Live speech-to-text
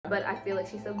But I feel like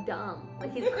she's so dumb.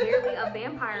 Like, he's clearly a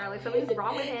vampire. Like, something's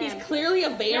wrong with him. He's clearly a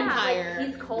vampire. Yeah, like,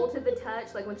 he's cold to the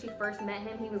touch. Like, when she first met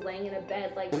him, he was laying in a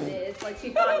bed like this. Like, she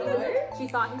thought he was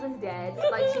dead.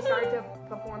 Like, she started to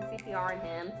perform CPR on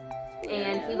him.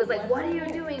 And he was like, what are you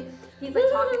doing? He's like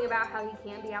talking about how he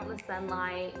can't be out in the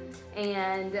sunlight.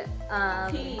 And,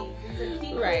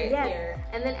 right. Yes. Here.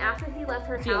 And then after he left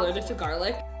her Is he house. allergic to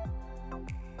garlic?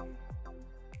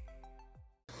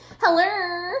 Hello.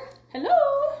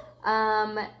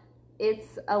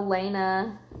 It's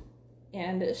Elena.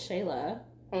 And Shayla.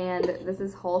 And this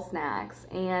is Whole Snacks.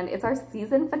 And it's our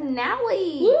season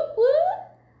finale. Whoop,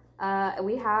 whoop.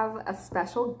 We have a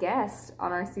special guest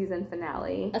on our season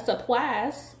finale. A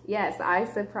surprise. Yes, I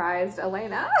surprised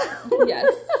Elena.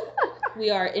 Yes. We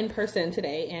are in person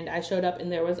today, and I showed up,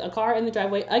 and there was a car in the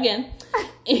driveway again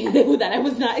that I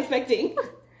was not expecting.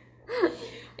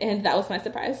 And that was my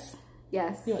surprise.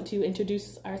 Yes. You want to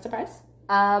introduce our surprise?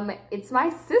 It's my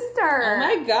sister. Oh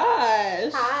my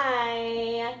gosh.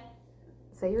 Hi.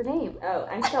 Say your name. Oh,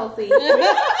 I'm Chelsea.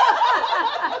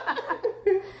 I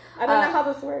don't know how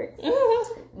this works.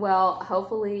 Well,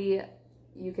 hopefully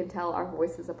you can tell our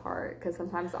voices apart, because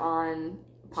sometimes on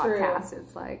podcasts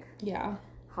it's like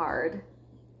hard.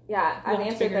 Yeah, I've We'll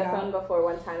answered figure the it phone before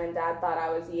one time, and Dad thought I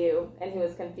was you, and he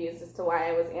was confused as to why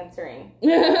I was answering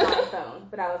my phone.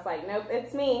 But I was like, nope,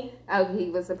 it's me. Oh, he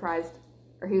was surprised,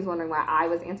 or he was wondering why I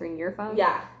was answering your phone?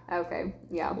 Yeah. Okay,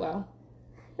 yeah. Wow.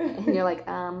 And you're like,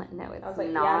 no, it's I was like,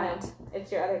 not. yeah, no,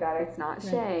 it's your other daughter. It's not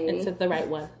Shay. It's the right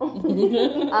one.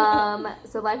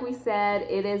 So like we said,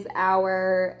 it is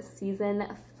our season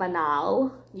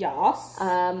finale. Yas.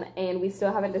 And we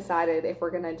still haven't decided if we're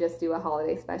gonna just do a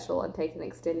holiday special and take an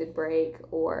extended break,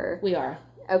 or We are.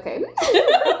 okay.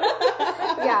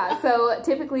 Yeah, so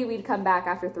typically we'd come back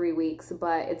after 3 weeks,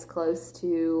 but it's close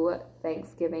to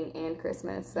Thanksgiving and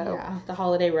Christmas, so Yeah, the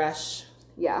holiday rush.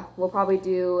 yeah, we'll probably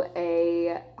do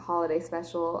a holiday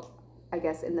special, I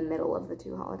guess, in the middle of the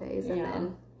two holidays, and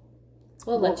then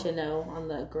We'll let you know on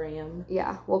the gram.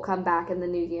 yeah, we'll come back in the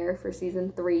new year for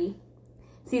season 3.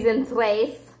 Season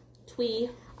 3.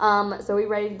 Twee. So we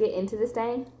ready to get into this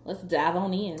thing? Let's dive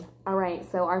on in. All right,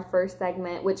 so our first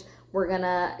segment, which we're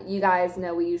gonna, you guys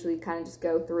know we usually kind of just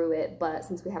go through it, but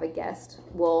since we have a guest,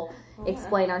 we'll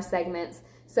explain our segments.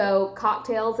 So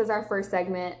cocktails is our first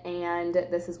segment, and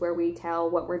this is where we tell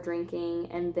what we're drinking,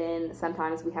 and then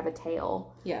sometimes we have a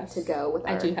tale to go with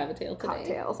our I do have a tale today.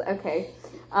 cocktails. Okay.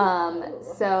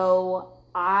 So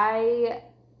I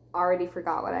already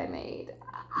forgot what I made.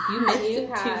 You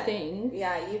mixed two things.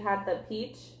 Yeah, you had the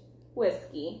peach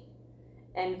whiskey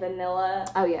and vanilla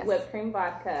whipped cream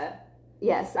vodka.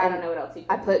 Yes. I don't know what else you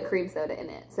I put cream soda in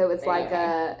it. So it's like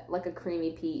Okay. a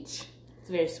creamy peach It's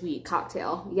very sweet.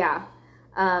 cocktail. Yeah.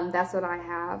 That's what I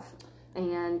have.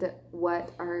 And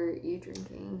what are you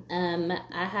drinking?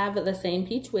 I have the same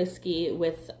peach whiskey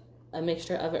with a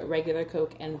mixture of regular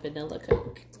Coke and vanilla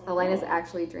Coke. Elena's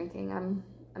actually drinking.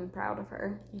 I'm proud of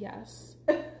her. Yes.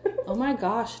 Oh my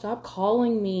gosh, stop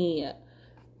calling me.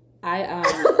 I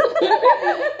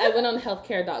I went on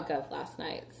healthcare.gov last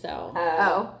night, so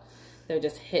they're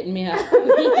just hitting me up.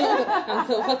 I'm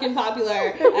so fucking popular.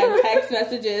 I have text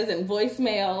messages and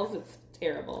voicemails. It's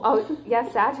terrible. Oh, yeah,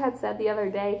 Saj had said the other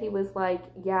day, he was like,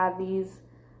 yeah, these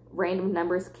random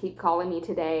numbers keep calling me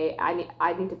today. I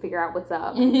need to figure out what's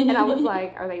up. And I was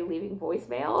like, are they leaving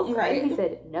voicemails? Right. And he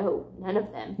said, no, none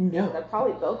of them. No. They're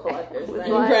probably bill collectors. It was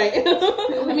then. like- Right.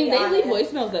 I mean, they leave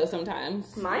honest. voicemails though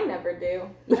sometimes. Mine never do.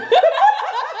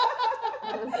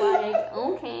 I was like,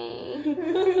 okay.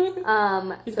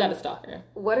 He's So got a stalker.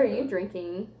 what are you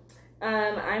drinking?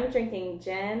 I'm drinking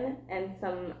gin and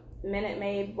some Minute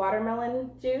Maid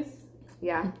watermelon juice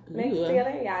Yeah, mixed Ooh.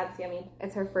 together. Yeah, it's yummy.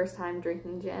 it's her first time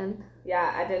drinking gin.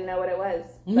 Yeah, I didn't know what it was,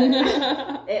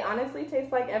 but it honestly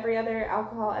tastes like every other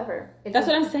alcohol ever. That's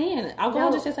what I'm saying. Alcohol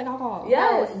No. just tastes like alcohol. Yeah.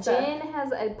 No, Yes. gin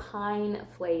has a pine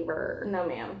flavor. No,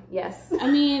 ma'am. Yes.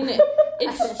 I mean,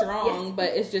 it's strong,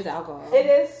 but it's just alcohol. It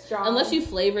is strong. Unless you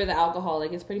flavor the alcohol,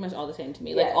 like it's pretty much all the same to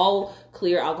me. Like Yes. all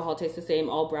clear alcohol tastes the same,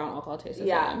 all brown alcohol tastes the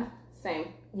Yeah, same.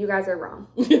 You guys are wrong.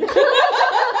 same.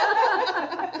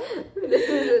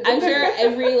 I'm sure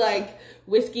every like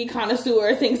whiskey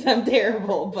connoisseur thinks I'm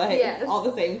terrible, but Yes. it's all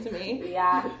the same to me.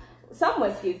 Yeah, some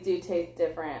whiskeys do taste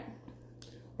different,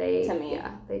 They To me.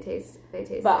 yeah, they taste. but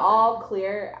different. all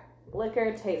clear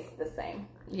liquor tastes the same.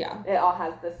 Yeah, It all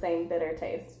has the same bitter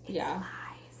taste. yeah.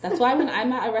 That's why when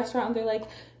I'm at a restaurant, they're like,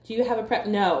 "Do you have a prep?"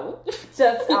 No,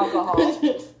 Just alcohol.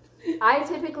 I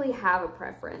typically have a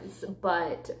preference,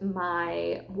 but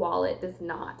my wallet does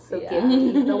not. So Yeah. give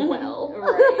me the well.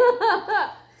 Right.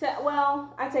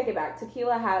 Well, I take it back.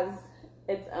 Tequila has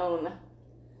its own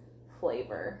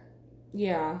flavor.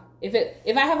 Yeah. If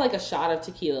I have like a shot of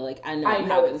tequila, like I know I'm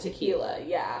having tequila.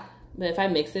 Yeah. But if I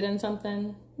mix it in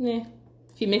something, if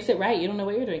you mix it right, you don't know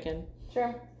what you're drinking.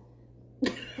 Sure.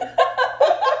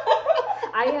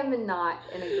 I am not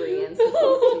in agreement with these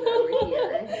two over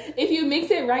here. If you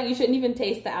mix it right, you shouldn't even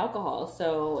taste the alcohol,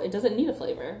 so it doesn't need a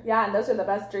flavor. Yeah, and those are the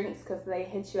best drinks because they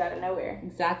hit you out of nowhere.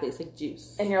 Exactly, it's like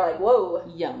juice. And you're like, whoa,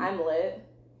 yum. I'm lit.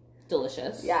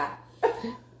 Delicious. Yeah.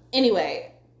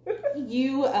 Anyway,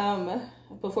 you,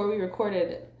 before we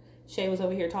recorded, Shay was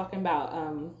over here talking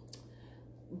about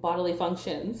bodily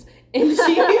functions, and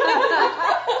she...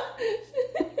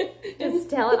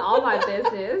 Just telling all my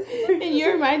business. And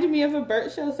you reminded me of a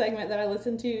Burt Show segment that I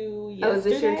listened to yesterday. Oh, is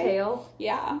this your tale?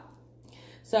 Yeah.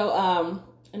 So,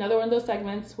 another one of those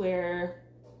segments where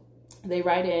they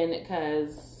write in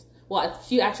because, well,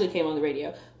 she actually came on the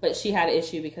radio, but she had an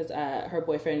issue because her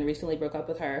boyfriend recently broke up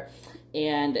with her,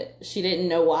 and she didn't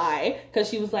know why, because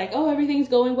she was like, oh, everything's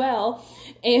going well,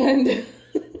 and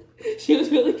she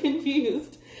was really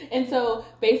confused. And so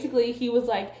basically he was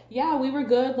like, yeah, we were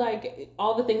good. Like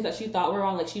all the things that she thought were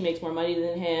wrong, like she makes more money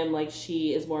than him, like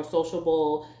she is more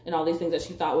sociable, and all these things that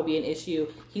she thought would be an issue.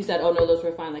 He said, oh no, those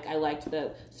were fine. Like I liked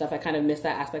the stuff. I kind of missed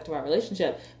that aspect of our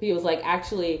relationship. But he was like,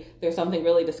 actually, there's something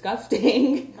really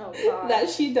disgusting that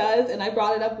she does. And I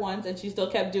brought it up once and she still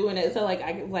kept doing it. So I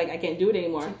can't do it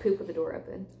anymore. She poop with the door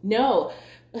open. No,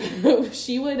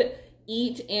 she would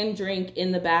eat and drink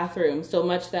in the bathroom so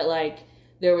much that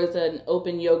there was an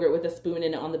open yogurt with a spoon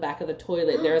in it on the back of the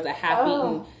toilet. There was a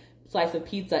half-eaten slice of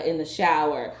pizza in the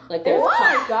shower.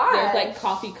 There's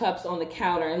coffee cups on the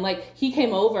counter. And he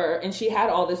came over and she had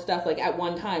all this stuff at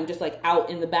one time just out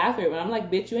in the bathroom. And I'm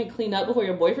like, bitch, you ain't clean up before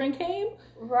your boyfriend came?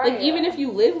 Right. Even if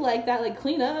you live like that,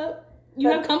 clean up. You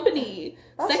have company.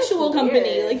 Sexual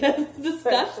company. That's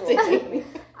disgusting.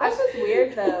 That's just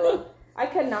weird though. I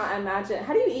could not imagine.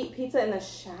 How do you eat pizza in the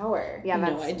shower? Yeah,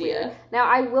 that's no idea. Weird. Now,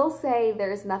 I will say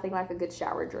there's nothing like a good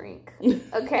shower drink.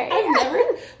 Okay. I've never...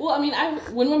 Well, I mean,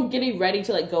 when I'm getting ready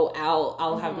to, go out,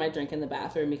 I'll have my drink in the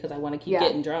bathroom because I want to keep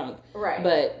getting drunk. Right.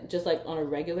 But just, on a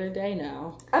regular day,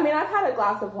 no. I mean, I've had a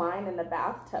glass of wine in the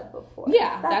bathtub before.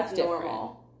 Yeah, that's normal.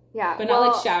 Different. Yeah, but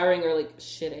not showering or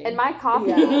shitting. And my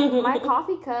coffee, my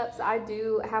coffee cups, I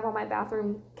do have on my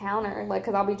bathroom counter,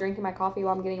 because I'll be drinking my coffee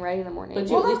while I'm getting ready in the morning. But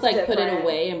you at least put it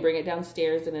away and bring it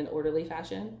downstairs in an orderly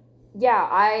fashion. Yeah,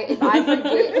 if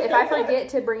I forget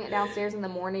to bring it downstairs in the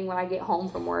morning when I get home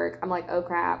from work, I'm like, oh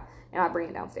crap, and I bring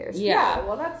it downstairs. Yeah,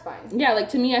 well that's fine. Yeah,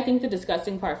 to me, I think the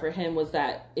disgusting part for him was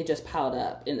that it just piled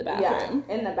up in the bathroom.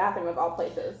 Yeah, in the bathroom of all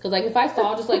places. Because if I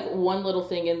saw just one little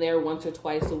thing in there once or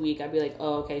twice a week, I'd be like,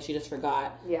 oh, okay, she just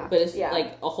forgot. Yeah. But it's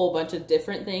a whole bunch of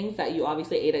different things that you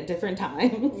obviously ate at different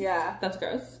times. Yeah. That's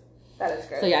gross. That is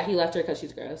gross. So yeah, he left her because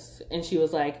she's gross. And she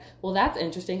was like, well, that's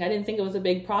interesting. I didn't think it was a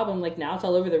big problem. Now it's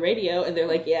all over the radio. And they're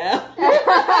like, yeah.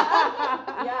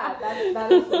 Yeah,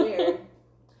 that is weird.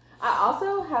 I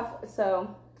also have,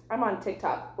 I'm on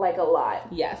TikTok, a lot.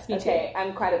 Yes, me too. Okay,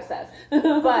 I'm quite obsessed.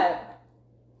 But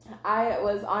I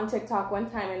was on TikTok one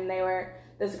time and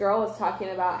this girl was talking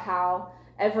about how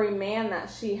every man that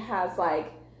she has,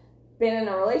 been in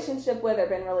a relationship with or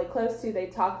been really close to, they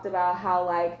talked about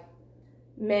how,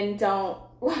 men don't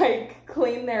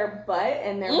clean their butt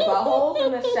and their buttholes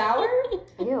in the shower.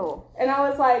 Ew. And I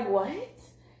was like, what?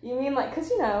 You mean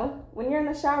because when you're in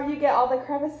the shower you get all the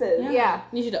crevices. Yeah.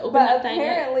 You need to open that thing. But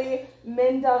apparently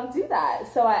men don't do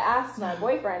that. So I asked my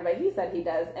boyfriend, but he said he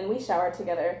does, and we shower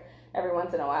together every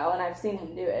once in a while, and I've seen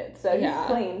him do it. So he's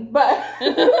clean. But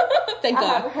thank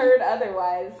God. I've heard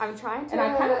otherwise. I'm trying to, and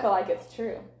I kind of feel like it's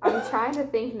true. I'm trying to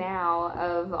think now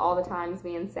of all the times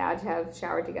me and Sag have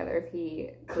showered together if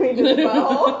he cleaned his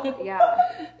butthole. Yeah.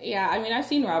 Yeah, I mean, I've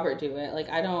seen Robert do it.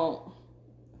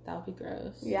 That would be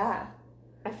gross. Yeah.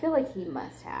 I feel like he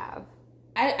must have.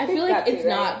 I feel like it's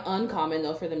not uncommon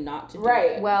though for them not to do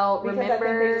right. it. Well, because remember, I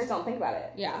think they just don't think about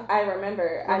it. Yeah. I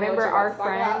remember our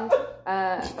friend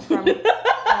from. You know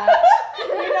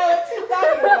what she's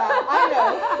talking about. I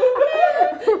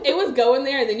know. It was going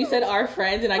there, and then you said our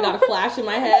friend, and I got a flash in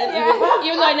my head,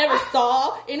 even though I never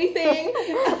saw anything.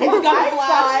 I just got a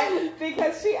flash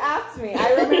because she asked me.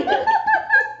 I remember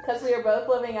because we were both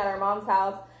living at our mom's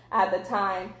house at the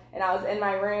time, and I was in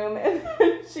my room, and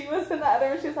she was in the other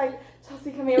room. She was like,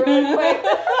 Chelsea, come here really quick.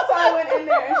 So I went in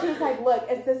there, and she was like, look,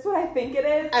 is this what I think it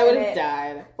is? I would have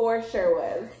died. For sure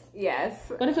was.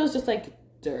 Yes. What if it was just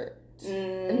dirt?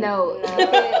 No.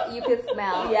 You could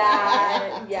smell.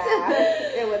 Yeah,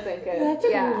 it wasn't good. That's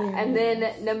hilarious. And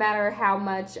then no matter how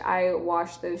much I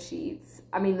washed those sheets,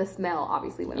 I mean the smell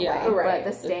obviously went away, but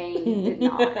the stain did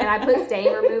not. And I put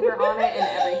stain remover on it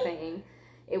and everything.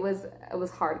 it was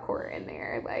hardcore in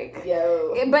there. Like,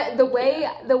 yo. But the way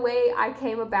I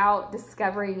came about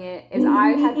discovering it is I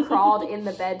had crawled in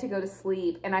the bed to go to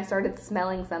sleep, and I started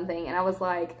smelling something, and I was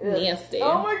like, nasty.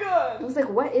 Oh my god. I was like,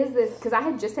 what is this? Because I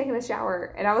had just taken a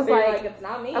shower, and I was So you're like, it's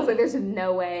not me. I was like, there's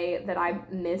no way that I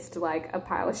missed like a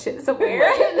pile of shit somewhere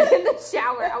in the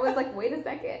shower. I was like, wait a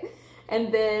second.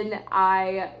 And then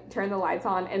I turned the lights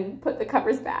on and put the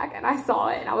covers back, and I saw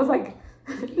it, and I was like,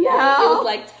 yeah. It was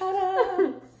like,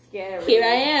 ta-da. Scary. Here I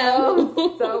am.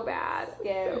 Oh, so bad.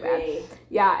 Scary. So bad.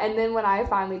 Yeah, and then when I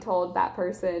finally told that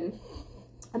person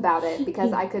about it,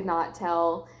 because I could not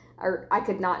tell, or I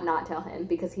could not tell him,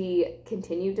 because he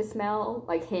continued to smell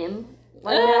like him.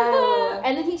 Like,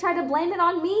 and then he tried to blame it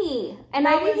on me. And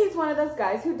maybe he's one of those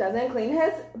guys who doesn't clean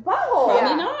his butthole.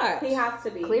 Probably not. He has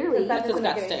to be. Clearly. That doesn't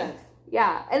make any Disgusting. sense.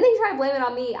 Yeah, and then he tried to blame it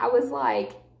on me. I was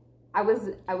like, I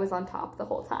was on top the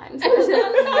whole time. So I was there's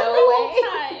on top no the way.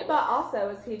 whole time. But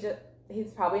also,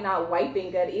 he's probably not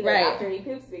wiping good either Right. after he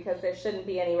poops, because there shouldn't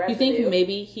be any residue. You think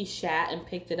maybe he shat and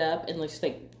picked it up and just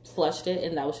like flushed it,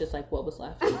 and that was just like what was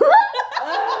left?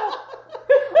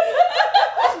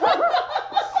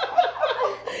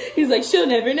 He's like, she'll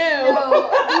never know. No,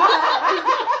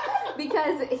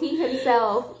 because he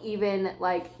himself, even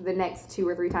like the next 2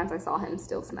 or 3 times I saw him,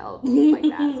 still smelled like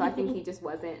that. So I think he just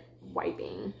wasn't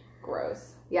wiping.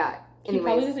 Gross. Yeah. He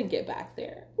probably Anyways, doesn't get back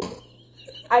there.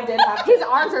 I did have to. his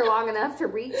arms are long enough to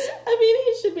reach. I mean,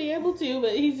 he should be able to,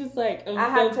 but he's just like, oh, I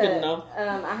had that's good enough.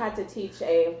 I had to teach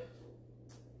a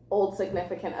old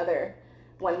significant other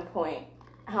one point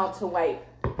how to wipe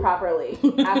properly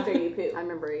after you poop. I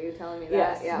remember you telling me that.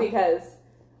 Yes, Yeah. because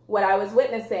what I was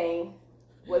witnessing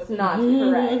was not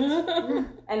correct,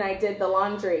 and I did the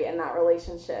laundry in that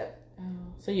relationship.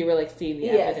 So you were like seeing the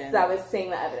Yes, evidence. I was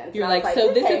seeing the evidence. You're And I was like,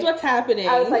 so this okay. is what's happening.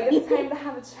 I was like, it's time to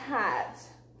have a chat.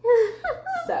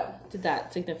 So, Did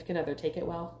that significant other take it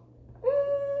well?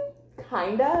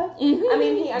 kind of. I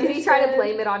mean, he Did he try to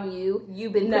blame it on you?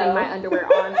 You've been putting No. my underwear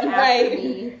on after Right.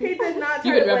 me. He did not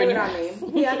You try to been blame it rubbing on your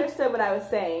me. He understood what I was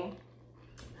saying,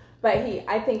 but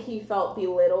I think he felt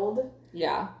belittled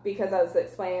Yeah. because I was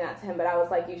explaining that to him. But I was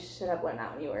like, you should have learned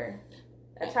that when you were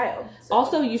a child. So.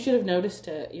 Also, you should have noticed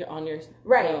it. You're on your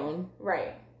Right. own.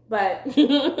 Right. But, you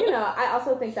know, I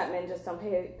also think that men just don't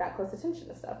pay that close attention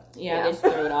to stuff. Yeah, they just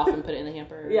throw it off and put it in the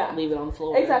hamper. Yeah. Leave it on the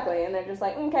floor. Exactly. And they're just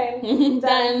like, okay, done.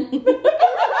 Done.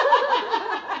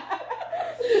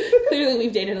 Clearly,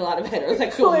 we've dated a lot of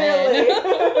heterosexual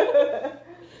men.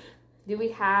 Do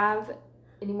we have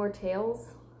any more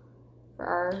tales for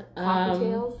our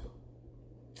cocktails?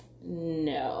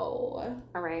 No.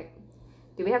 All right.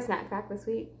 Do we have snack pack this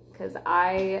week? Because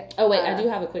I... Oh, wait, I do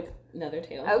have another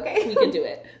tale. Okay. We can do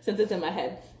it, since it's in my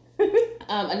head.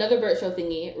 Another Burt Show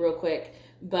thingy, real quick.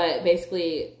 But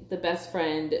basically, the best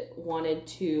friend wanted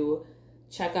to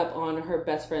check up on her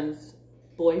best friend's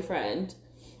boyfriend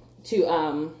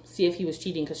to see if he was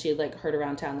cheating, because she had, like, heard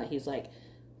around town that he's, like,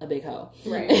 a big hoe.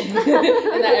 Right.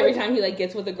 And that every time he, like,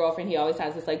 gets with a girlfriend, he always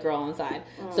has this, like, girl on the side.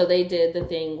 So they did the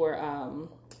thing where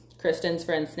Kristen's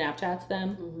friend Snapchats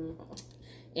them. Mm-hmm.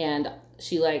 And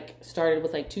she, like, started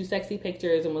with, like, 2 sexy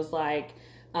pictures and was like,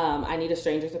 I need a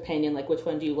stranger's opinion, like, which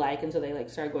one do you like? And so they, like,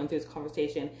 started going through this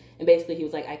conversation. And basically he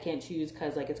was like, I can't choose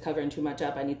because, like, it's covering too much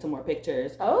up. I need some more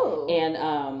pictures. Oh.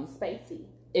 And spicy.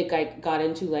 it, like, got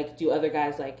into, like, do other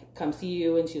guys, like, come see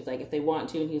you? And she was like, if they want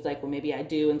to. And he was like, well, maybe I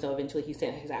do. And so eventually he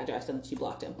sent his address and she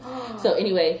blocked him. So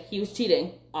anyway, he was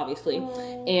cheating, obviously.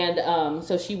 And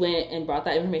so she went and brought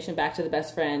that information back to the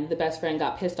best friend. The best friend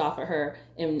got pissed off at her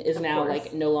and is now,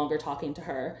 like, no longer talking to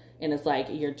her. And it's like,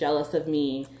 you're jealous of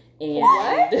me. And,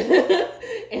 What?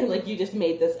 and, like, you just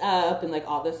made this up and, like,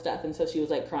 all this stuff. And so she was,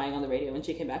 like, crying on the radio when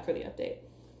she came back for the update. It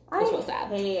was real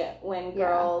sad. Hate when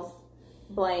girls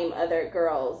blame other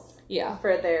girls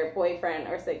for their boyfriend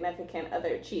or significant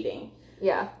other cheating.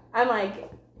 Yeah. I'm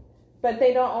like, but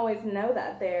they don't always know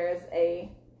that there's a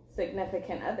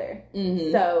significant other.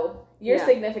 Mm-hmm. So your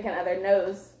significant other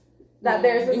knows that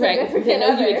there's a significant Right. They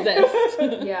know other. you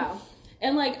exist. Yeah.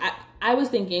 And, like, I was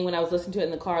thinking when I was listening to it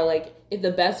in the car, like, if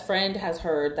the best friend has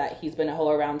heard that he's been a hoe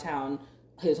around town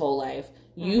his whole life,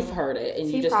 you've heard it, and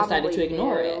She you just decided to probably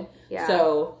ignore knew. it. Yeah.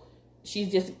 So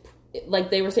she's just, like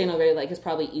they were saying already, like, it's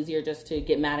probably easier just to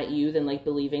get mad at you than, like,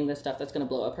 believing the stuff that's going to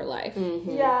blow up her life.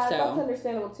 Mm-hmm. Yeah, So- that's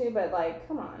understandable too, but like,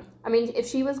 come on. I mean, if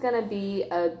she was going to be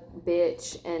a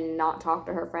bitch and not talk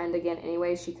to her friend again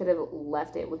anyway, she could have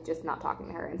left it with just not talking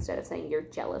to her instead of saying you're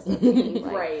jealous of me.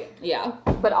 Like, Right. Yeah.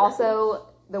 But also,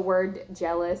 the word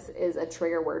jealous is a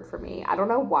trigger word for me. I don't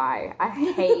know why. I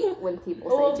hate when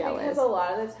people say jealous. Because a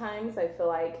lot of the times I feel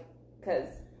like, because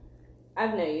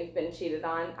I've known you've been cheated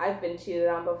on. I've been cheated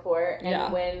on before.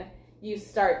 And when you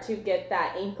start to get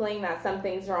that inkling that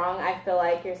something's wrong, I feel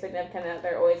like your significant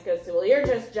other always goes to, well, you're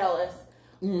just jealous.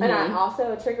 Mm-hmm. And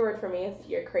also, a trigger word for me is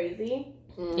you're crazy.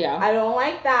 Yeah. I don't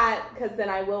like that, because then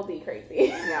I will be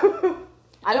crazy. Yeah.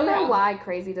 I don't know why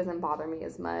crazy doesn't bother me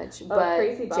as much, but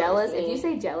jealous, if you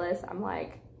say jealous, I'm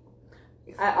like...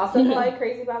 I also feel like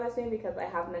crazy bothers me because I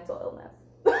have mental illness.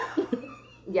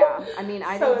 Yeah, I mean,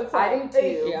 I do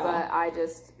too, but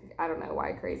I don't know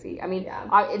why crazy. I mean,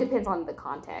 it depends on the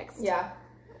context. Yeah.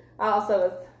 I also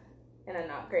was in a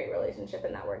not great relationship,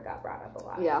 and that word got brought up a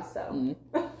lot. Yeah. So.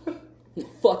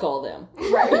 Fuck all them.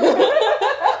 Right.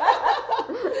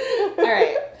 All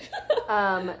right.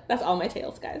 That's all my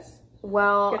tales, guys.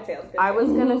 Well, good tales. I was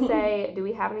going to say, do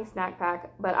we have any snack pack?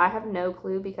 But I have no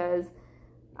clue because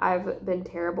I've been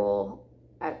terrible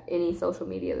at any social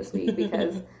media this week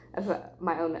because of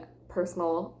my own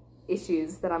personal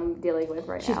issues that I'm dealing with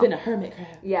right now. She's been a hermit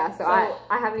crab. Yeah, so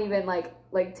I haven't even,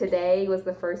 like today was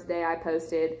the first day I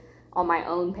posted on my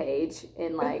own page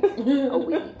in, like, a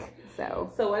week.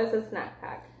 So what is a snack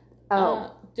pack?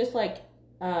 Just, like,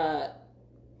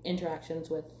 interactions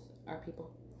with our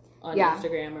people on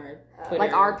Instagram or Twitter.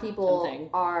 Like, our people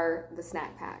are the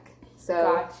snack pack.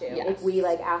 So if we,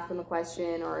 like, ask them a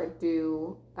question or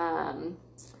do,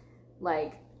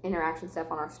 like, interaction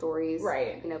stuff on our stories,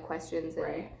 right? You know, questions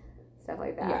and stuff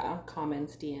like that. Yeah,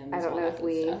 comments, DMs. I don't know if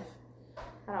we. Stuff.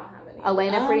 I don't have any.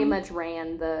 Elena pretty much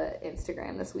ran the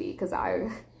Instagram this week because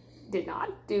I did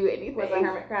not do anything. Was a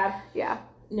hermit crab? Yeah.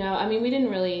 No, I mean we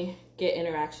didn't really get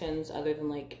interactions other than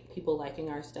like people liking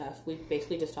our stuff. We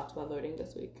basically just talked about voting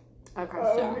this week. Okay.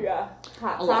 So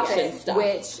hot election stuff.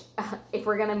 Which, if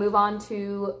we're gonna move on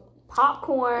to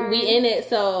popcorn, we in it.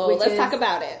 So let's talk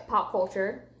about it. Pop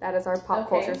culture. That is our pop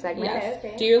culture segment. Yes.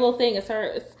 Okay. Do your little thing. It's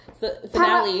the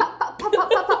finale.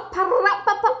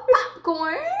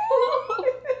 Popcorn.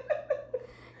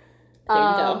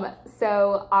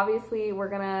 So obviously we're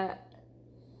gonna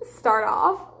start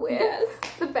off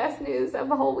with the best news of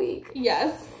the whole week.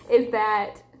 Yes. Is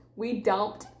that we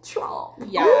dumped Trump.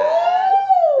 Yes.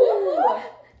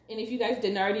 And if you guys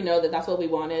didn't already know that that's what we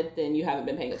wanted, then you haven't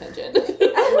been paying attention.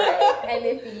 Right. And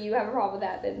if you have a problem with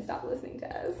that, then stop listening to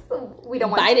us. We don't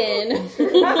want Biden.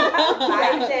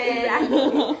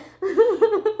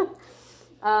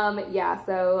 Exactly. Yeah,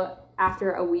 so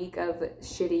after a week of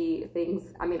shitty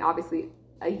things, I mean, obviously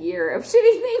a year of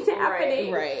shitty things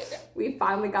happening. Right. We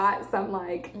finally got some,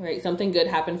 like... Right, something good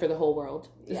happened for the whole world.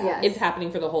 Yes. It's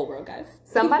happening for the whole world, guys.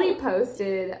 Somebody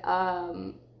posted,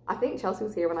 I think Chelsea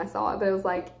was here when I saw it, but it was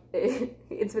like,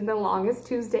 it's been the longest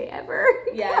Tuesday ever.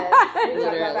 Yes. We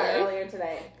talked about that earlier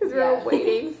today. Because we were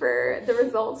waiting for the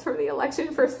results from the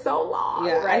election for so long.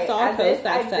 Yeah, right. I saw a post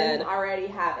that said... I didn't already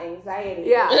have anxiety.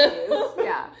 Yeah.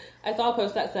 Yeah. I saw a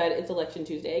post that said, it's Election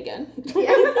Tuesday again.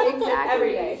 Yes, exactly.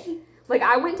 Every day. Like,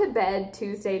 I went to bed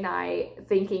Tuesday night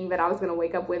thinking that I was going to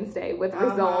wake up Wednesday with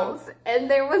results, and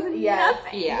there was nothing. Yeah.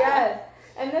 Yes.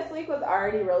 And this week was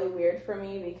already really weird for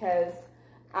me because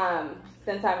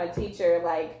since I'm a teacher,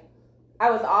 like, I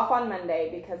was off on Monday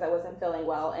because I wasn't feeling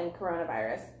well and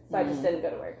coronavirus, so I just didn't go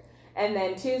to work. And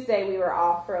then Tuesday we were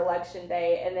off for election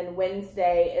day, and then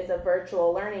Wednesday is a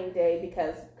virtual learning day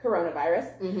because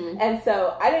coronavirus. Mm-hmm. And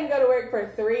so I didn't go to work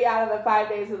for 3 out of the 5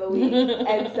 days of the week.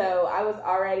 And so I was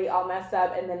already all messed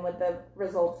up, and then with the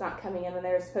results not coming in when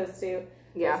they were supposed to,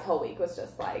 this whole week was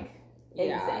just like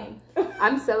insane.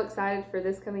 I'm so excited for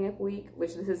this coming up week,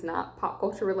 which this is not pop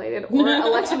culture related or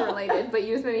election related, but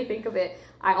you just made me think of it.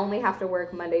 I only have to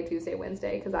work Monday, Tuesday,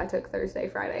 Wednesday because I took Thursday,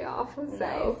 Friday off. So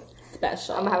nice.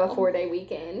 Special. I'm gonna have a 4-day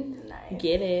weekend. Nice.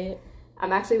 Get it.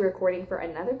 I'm actually recording for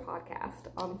another podcast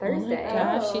on Thursday. Oh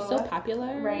my gosh, she's so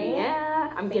popular. Right?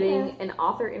 Yeah. I'm getting an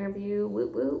author interview.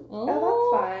 Whoop whoop.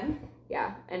 Oh, that's fun.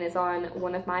 Yeah, and it's on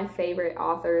one of my favorite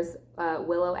authors,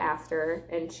 Willow Astor,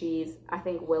 and she's, I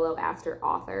think, Willow Astor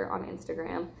Author on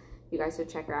Instagram. You guys should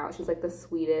check her out. She's like the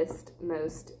sweetest,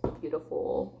 most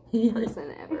beautiful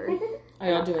person ever. Are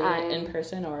y'all doing it in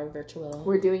person or virtual?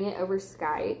 We're doing it over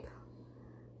Skype.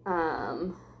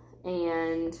 And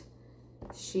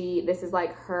this is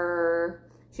like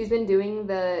she's been doing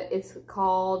it's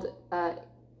called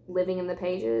Living in the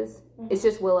Pages. Mm-hmm. It's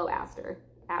just Willow Astor.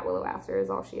 At Willow Astor is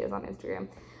all she is on Instagram.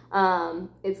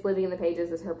 It's Living in the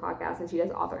Pages is her podcast, and she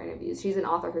does author interviews. She's an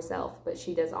author herself, but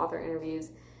she does author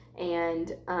interviews,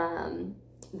 and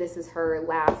this is her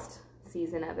last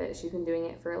season of it. She's been doing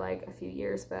it for like a few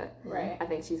years, but I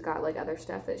think she's got like other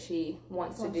stuff that she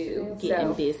wants to do.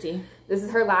 Getting busy. This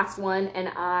is her last one, and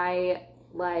I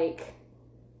like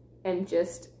am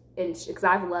just because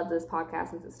I've loved this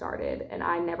podcast since it started, and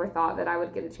I never thought that I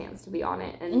would get a chance to be on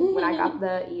it. And when I got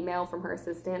the email from her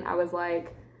assistant, I was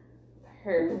like,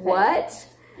 Perfect. what?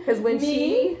 Because when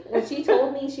she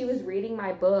told me she was reading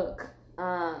my book,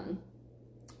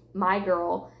 My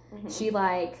Girl, she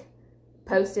like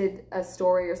posted a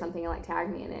story or something and like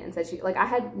tagged me in it and said she, like, I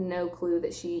had no clue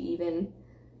that she even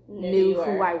knew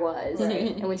who I was.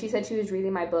 Right. And when she said she was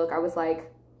reading my book, I was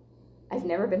like, I've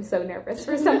never been so nervous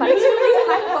for somebody to read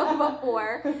my book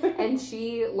before. And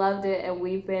she loved it, and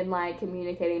we've been like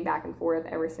communicating back and forth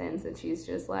ever since, and she's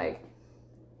just like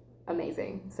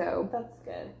amazing. So that's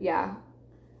good. Yeah.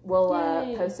 We'll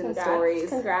post in the stories.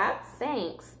 Congrats.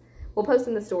 Thanks. We'll post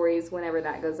in the stories whenever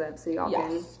that goes up, so y'all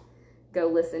can go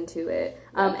listen to it.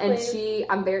 And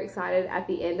I'm very excited. At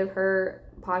the end of her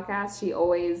podcast, she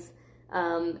always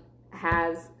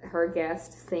has her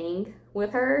guest sing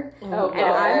with her. Oh, and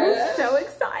I'm so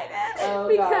excited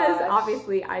because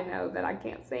obviously I know that I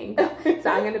can't sing, so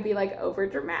I'm gonna be like over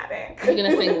dramatic. You're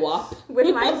gonna sing WAP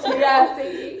with my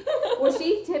singing. Well,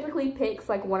 she typically picks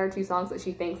like one or two songs that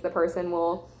she thinks the person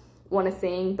will want to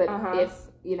sing, but if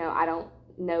I don't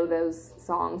know those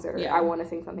songs or I want to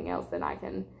sing something else, then I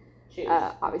can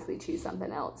obviously choose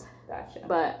something else. Gotcha.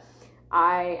 But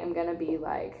I am gonna be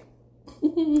like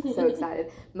so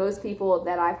excited. Most people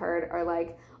that I've heard are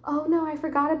like, oh no, I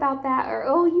forgot about that, or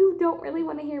oh, you don't really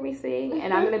want to hear me sing,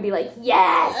 and I'm gonna be like,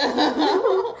 yes,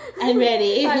 I'm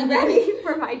ready. I'm ready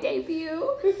for my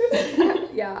debut.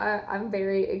 I'm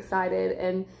very excited,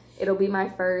 and it'll be my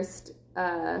first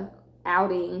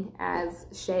outing as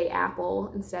Shay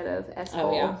Apple instead of S.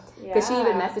 Cole. Because she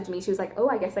even messaged me. She was like, oh,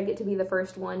 I guess I get to be the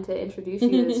first one to introduce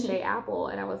you as Shay Apple,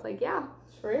 and I was like, yeah,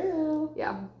 true.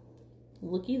 Yeah.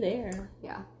 Looky there.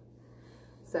 Yeah.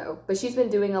 So, but she's been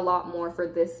doing a lot more for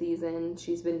this season.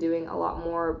 She's been doing a lot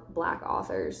more Black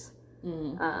authors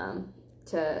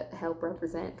to help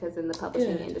represent, because in the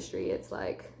publishing industry, it's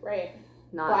like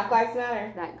not Black Lives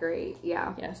Matter. That great.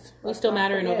 Yeah. Yes. We still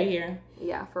mattering over here.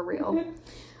 Yeah, for real.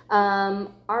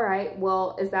 All right.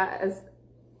 Well, is there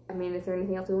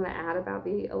anything else we want to add about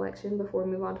the election before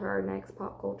we move on to our next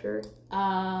pop culture?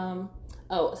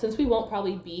 Since we won't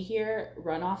probably be here,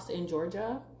 runoffs in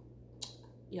Georgia,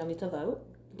 y'all need to vote.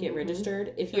 Get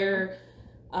registered. If you're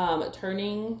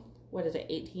turning,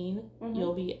 18,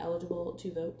 you'll be eligible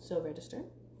to vote, so register.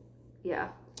 Yeah.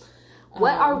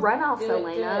 What are runoffs,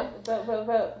 Elena?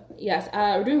 Vote. Yes,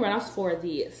 we're doing runoffs for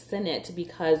the Senate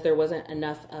because there wasn't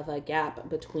enough of a gap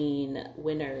between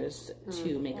winners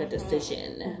to make a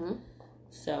decision.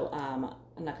 So I'm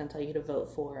not going to tell you who to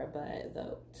vote for, but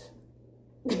vote.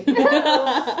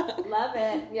 Love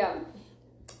it. Yeah.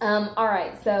 All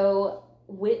right, so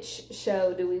which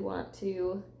show do we want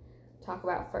to talk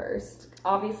about first?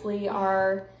 Obviously,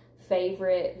 our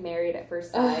favorite Married at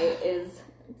First Sight is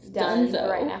done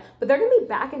right now, but they're gonna be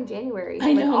back in January.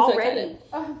 I know, already.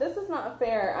 This is not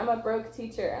fair. I'm a broke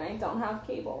teacher and I don't have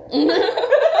cable.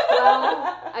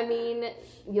 Well, I mean,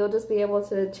 you'll just be able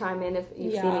to chime in if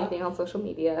you've seen anything on social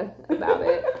media about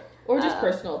it. Or just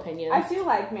personal opinions. I do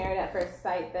like Married at First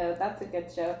Sight, though. That's a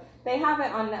good show. They have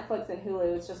it on Netflix and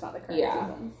Hulu. It's just not the current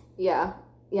seasons. Yeah.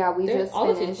 Yeah, we just all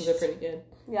finished. the seasons are pretty good.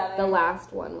 Yeah, the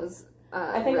last one was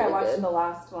I think really I watched good. the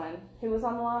last one. Who was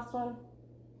on the last one?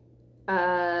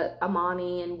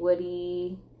 Amani and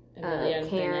Woody, and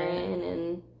Karen,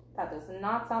 and... That does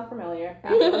not sound familiar.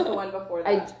 That was the one before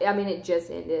that. I mean, it just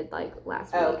ended, like,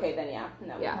 last week. Oh, okay, then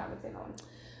No, I haven't seen that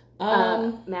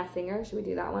one. Masked Singer, should we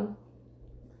do that one?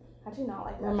 I do not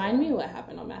like that. Remind me what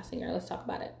happened on Masked Singer. Let's talk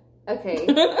about it. Okay,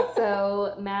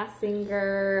 so Masked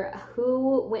Singer,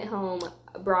 who went home?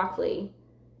 Broccoli,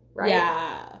 right?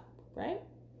 Yeah. Right?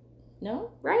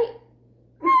 No? Right?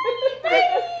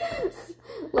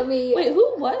 Let me... Wait,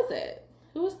 who was it?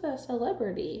 Who was the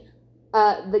celebrity?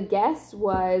 The guest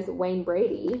was Wayne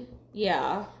Brady.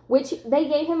 Yeah. Which, they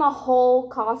gave him a whole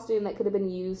costume that could have been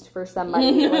used for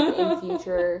somebody like, in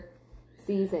future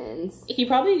seasons. He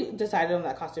probably decided on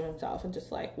that costume himself and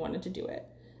just, like, wanted to do it.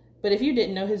 But if you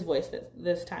didn't know his voice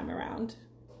this time around,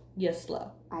 you're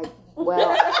slow.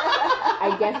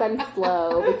 I guess I'm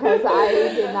slow because I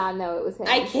did not know it was him.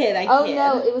 I kid. Oh,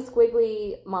 no, it was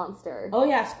Squiggly Monster. Oh,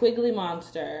 yeah, Squiggly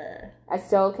Monster. I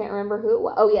still can't remember who it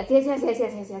was. Oh, yes.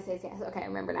 Okay, I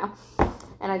remember now.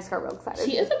 And I just got real excited.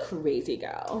 She is a crazy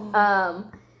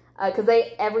girl. Because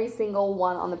every single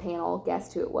one on the panel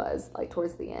guessed who it was, like,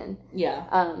 towards the end. Yeah.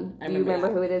 Do you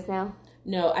remember who it is now?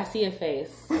 No, I see a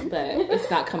face, but it's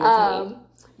not coming to me.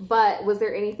 But was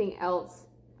there anything else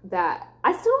that...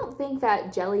 I still don't think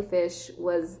that Jellyfish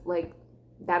was, like,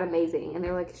 that amazing. And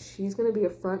they're like, she's going to be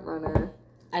a front runner.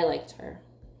 I liked her.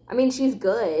 I mean, she's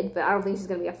good, but I don't think she's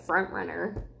going to be a front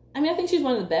runner. I mean, I think she's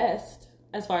one of the best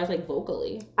as far as like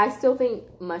vocally. I still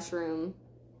think Mushroom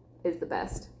is the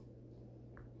best.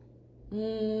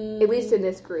 At least in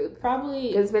this group.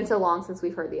 Probably. It's been so long since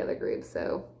we've heard the other groups,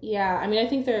 so. Yeah, I mean, I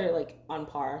think they're like on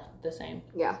par, the same.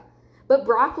 Yeah. But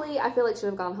Broccoli, I feel like should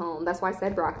have gone home. That's why I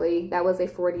said Broccoli. That was a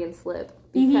Freudian slip.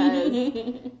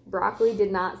 Because Broccoli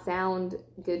did not sound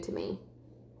good to me.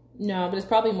 No, but it's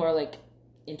probably more like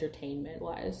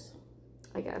entertainment-wise.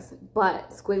 I guess. But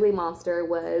Squiggly Monster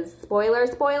was, spoiler,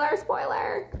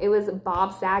 it was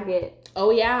Bob Saget.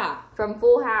 Oh, yeah. From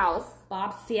Full House.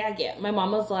 Bob Saget. My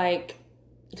mom was like,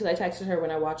 because I texted her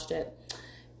when I watched it,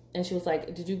 and she was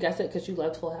like, did you guess it because you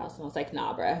loved Full House? And I was like,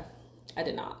 nah, bruh. I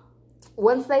did not.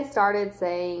 Once they started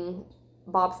saying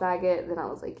Bob Saget, then I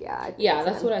was like, yeah. Yeah,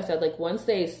 that's what I said. Like, once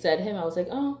they said him, I was like,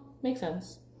 oh, makes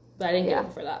sense. But I didn't get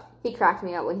him for that. He cracked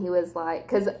me up when he was like,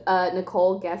 because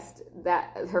Nicole guessed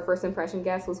that her first impression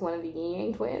guess was one of the Yin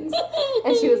Yang twins.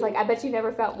 And she was like, I bet you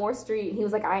never felt more street. And he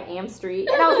was like, I am street.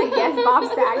 And I was like, yes, Bob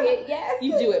Saget, yes.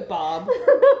 You do it, Bob.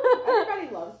 Everybody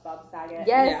loves Bob Saget.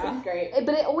 Yes. Yeah. He's great.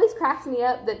 But it always cracks me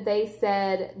up that they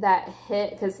said that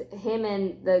because him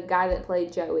and the guy that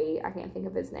played Joey, I can't think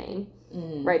of his name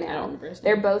right now. I don't remember his name.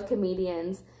 They're both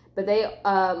comedians. But they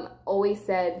always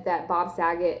said that Bob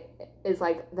Saget is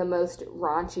like the most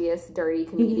raunchiest, dirty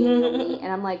comedian to me.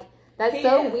 And I'm like, that's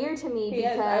weird to me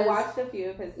because I watched a few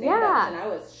of his stand-ups and I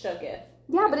was shooketh.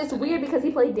 Yeah, but it's weird because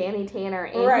he played Danny Tanner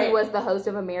and he was the host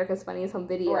of America's Funniest Home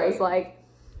Videos. Right. Like,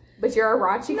 but you're a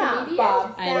raunchy comedian.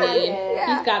 Bob Saget.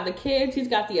 He's got the kids, he's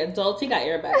got the adults, he got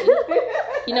everybody.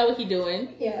 You know what he's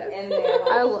doing. Yeah, and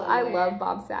I love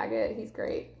Bob Saget. He's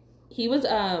great. He was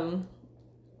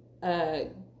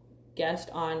guest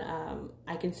on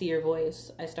I Can See Your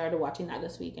Voice. I started watching that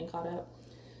this week and caught up.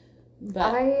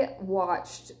 But I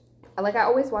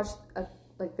always watch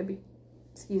the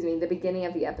beginning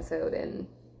of the episode and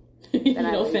then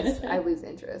I lose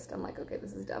interest. I'm like, okay,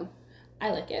 this is dumb.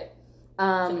 I like it.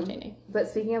 It's entertaining. But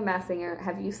speaking of Masked Singer,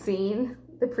 have you seen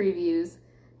the previews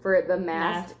for the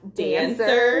Masked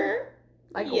Dancer?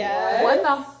 Like, what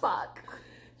the fuck?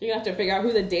 You're going to have to figure out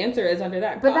who the dancer is under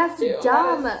that But costume. that's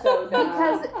dumb. That is so dumb.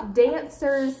 Because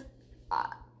dancers,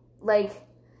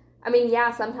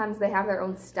 sometimes they have their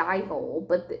own style,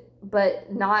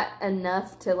 but not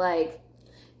enough to, like,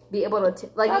 be able to...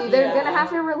 they're going to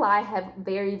have to rely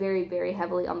very, very, very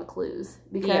heavily on the clues.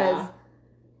 Because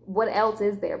what else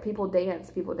is there? People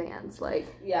dance. Like...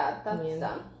 Yeah, that's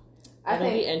dumb. It'll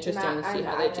be interesting to see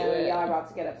how they do it. Y'all are about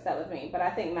to get upset with me, but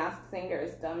I think Masked Singer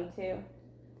is dumb, too.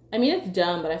 I mean, it's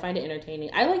dumb, but I find it entertaining.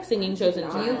 I like singing shows in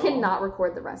general. You cannot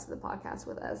record the rest of the podcast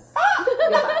with us.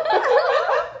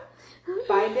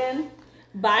 Biden.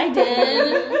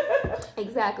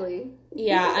 Exactly.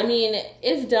 Yeah, I mean,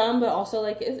 it's dumb, but also,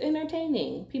 like, it's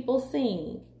entertaining. People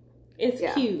sing. It's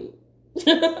cute.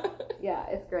 Yeah,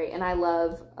 it's great. And I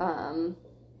love,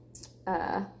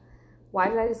 why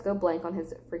did I just go blank on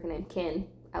his freaking name? Ken.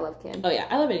 I love Ken. Oh, yeah.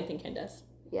 I love anything Ken does.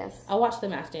 Yes. I'll watch The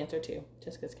Masked Dancer, too,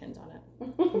 just because Ken's on it.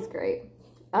 He's great.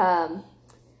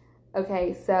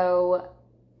 Okay, so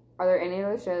are there any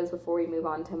other shows before we move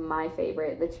on to my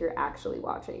favorite that you're actually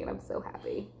watching? And I'm so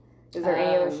happy. Is there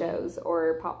any other shows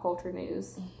or pop culture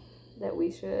news that we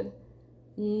should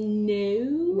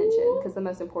mention? Because the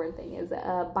most important thing is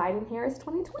Biden-Harris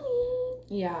 2020.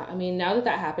 Yeah, I mean, now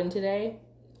that happened today,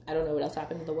 I don't know what else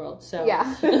happened in the world, so.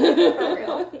 Yeah, for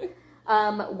real.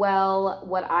 Well,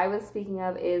 what I was speaking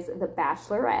of is The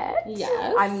Bachelorette.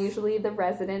 Yes. I'm usually the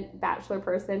resident Bachelor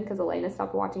person because Elena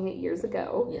stopped watching it years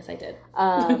ago. Yes, I did.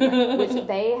 Which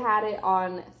they had it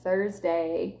on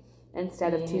Thursday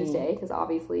instead of Tuesday because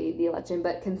obviously the election,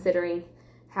 but considering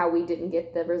how we didn't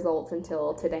get the results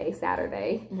until today,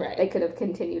 Saturday, right? They could have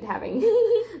continued having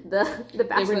the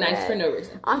Bachelorette. They were nice for no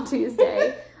reason. On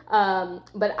Tuesday.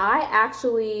 But I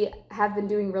actually have been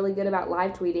doing really good about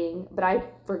live tweeting, but I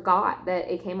forgot that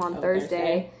it came on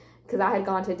Thursday because I had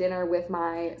gone to dinner with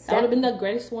my That would have been the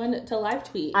greatest one to live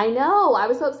tweet. I know. I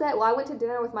was so upset. Well, I went to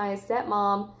dinner with my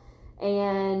stepmom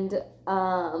and,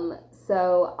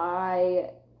 so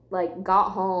I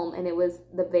got home and it was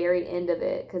the very end of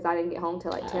it because I didn't get home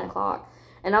till 10 o'clock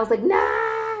and I was like, no.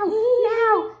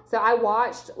 So I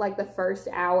watched the first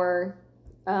hour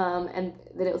and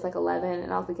then it was 11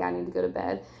 and I was like, yeah, I need to go to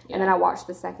bed. Yeah. And then I watched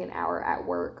the second hour at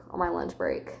work on my lunch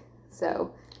break.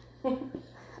 So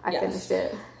I finished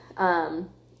it.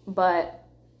 But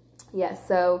yes,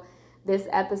 so this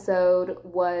episode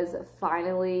was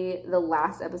finally the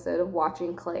last episode of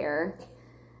Watching Claire.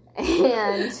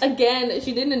 And again,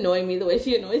 she didn't annoy me the way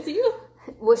she annoys you.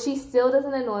 Well, she still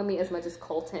doesn't annoy me as much as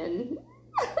Colton.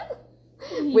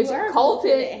 Which you are a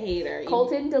Colton hater.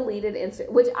 Colton deleted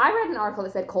Instagram. Which I read an article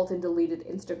that said Colton deleted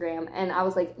Instagram, and I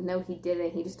was like, no, he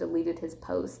didn't. He just deleted his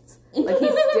posts. Like,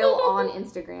 he's still on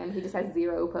Instagram. He just has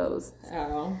 0 posts.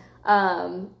 Oh.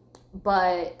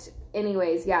 But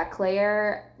anyways, yeah,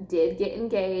 Claire did get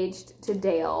engaged to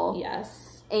Dale.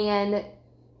 Yes. And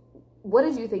what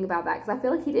did you think about that? Because I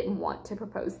feel like he didn't want to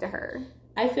propose to her.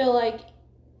 I feel like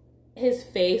his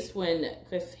face when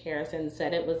Chris Harrison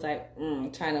said it was like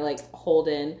trying to like hold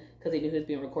in because he knew he was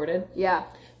being recorded. Yeah.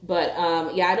 But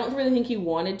yeah, I don't really think he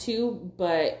wanted to.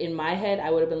 But in my head,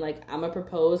 I would have been like, I'm gonna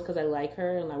propose because I like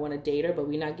her and I want to date her, but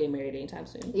we're not getting married anytime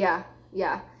soon. Yeah.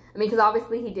 Yeah. I mean, because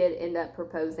obviously he did end up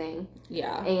proposing.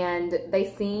 Yeah. And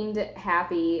they seemed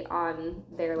happy on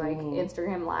their like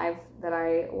Instagram live that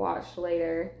I watched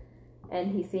later,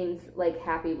 and he seems like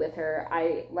happy with her.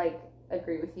 I like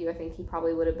agree with you. I think he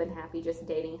probably would have been happy just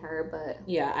dating her, but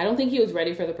yeah, I don't think he was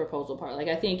ready for the proposal part. Like,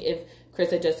 I think if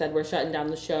Chris had just said, we're shutting down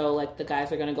the show, like the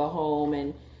guys are gonna go home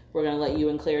and we're gonna let you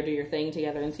and Claire do your thing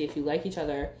together and see if you like each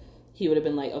other, he would have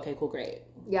been like, okay, cool, great.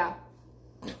 Yeah.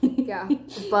 Yeah.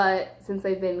 But since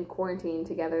they've been quarantined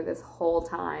together this whole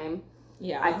time,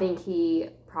 yeah, I think he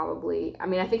probably, I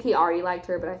mean, I think he already liked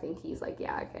her, but I think he's like,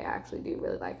 yeah, okay, I actually do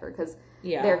really like her because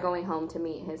they're going home to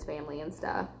meet his family and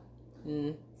stuff.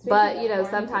 But, you know,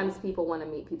 sometimes people want to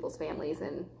meet people's families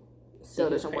and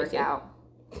still doesn't work out.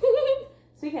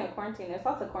 Speaking of quarantine, there's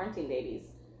lots of quarantine babies.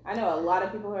 I know a lot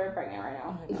of people who are pregnant right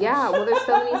now. Oh yeah, well, there's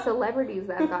so many celebrities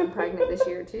that have gotten pregnant this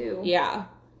year, too. Yeah.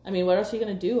 I mean, what else are you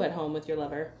going to do at home with your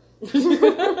lover? You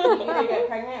either get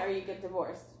pregnant or you get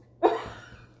divorced.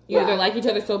 You either like each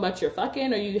other so much you're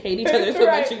fucking, or you hate each other so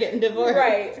much you're getting divorced.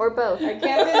 Right. Or both. I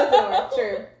can't do this anymore.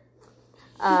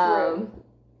 True.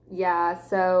 Yeah,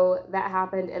 so that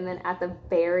happened, and then at the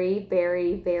very,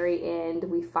 very, very end,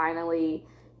 we finally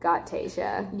got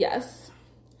Tayshia. Yes.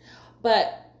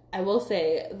 But I will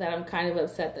say that I'm kind of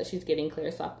upset that she's getting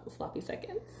Claire sloppy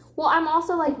seconds. Well, I'm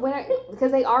also like,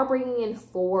 because they are bringing in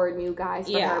 4 new guys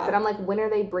for her, but I'm like, when are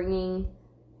they bringing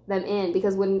them in?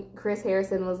 Because when Chris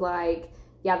Harrison was like,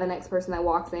 yeah, the next person that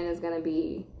walks in is going to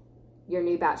be your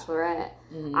new bachelorette,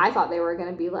 I thought they were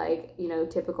going to be like, you know,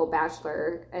 typical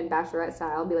bachelor and bachelorette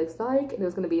style, and be like, psych, and it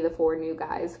was going to be the 4 new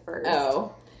guys first.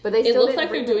 Oh. But they still looks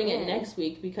like they're doing it next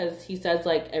week because he says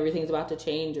like everything's about to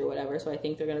change or whatever, so I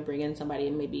think they're going to bring in somebody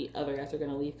and maybe other guys are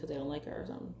going to leave because they don't like her or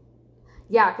something.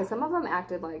 Yeah, because some of them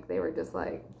acted like they were just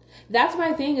like... That's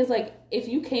my thing is like, if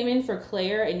you came in for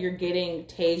Claire and you're getting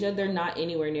Tayshia, they're not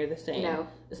anywhere near the same. No.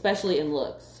 Especially in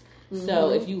looks. So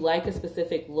if you like a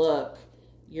specific look,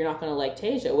 you're not going to like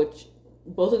Tayshia, which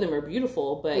both of them are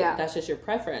beautiful, but that's just your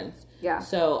preference. Yeah.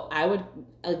 So I would,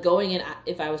 going in,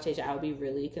 if I was Tayshia, I would be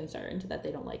really concerned that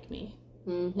they don't like me.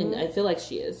 And I feel like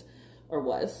she is, or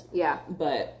was. Yeah.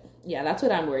 But yeah, that's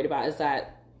what I'm worried about is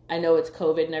that I know it's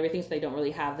COVID and everything, so they don't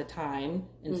really have the time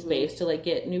and space to like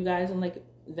get new guys and like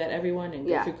vet everyone and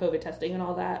go through COVID testing and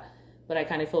all that. But I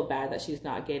kind of feel bad that she's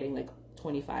not getting like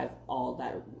 25 all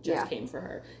that just came for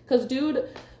her. Because dude,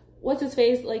 what's his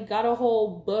face, like got a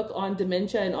whole book on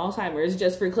dementia and Alzheimer's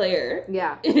just for Claire.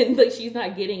 Yeah. And like she's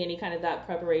not getting any kind of that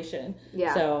preparation.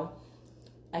 Yeah. So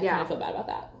I kind of feel bad about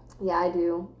that. Yeah, I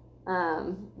do.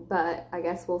 But I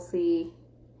guess we'll see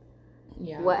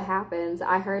what happens.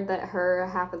 I heard that her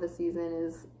half of the season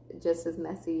is just as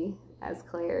messy as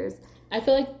Claire's. I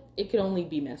feel like it could only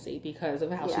be messy because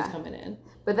of how she's coming in.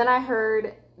 But then I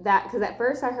heard that, because at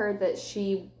first I heard that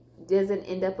she doesn't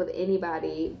end up with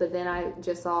anybody, but then I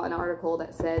just saw an article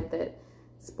that said that,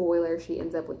 spoiler, she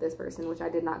ends up with this person, which I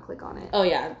did not click on it. Oh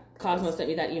yeah, Cosmo sent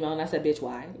me that email and I said, bitch,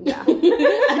 why? Yeah. I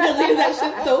deleted that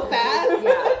shit so fast.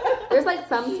 Yeah. There's like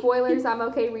some spoilers I'm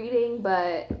okay reading,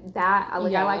 but that, I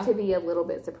like to be a little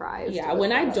bit surprised. Yeah,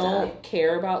 when I don't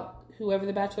care about whoever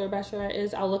the Bachelor or Bachelorette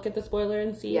is, I'll look at the spoiler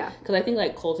and see. Yeah. Because I think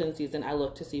like Colton's season, I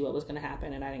looked to see what was going to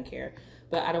happen and I didn't care.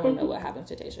 But I don't want to know what happens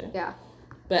to Tayshia. Yeah.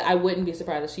 But I wouldn't be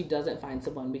surprised if she doesn't find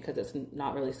someone because it's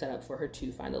not really set up for her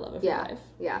to find the love of her life.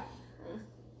 Yeah.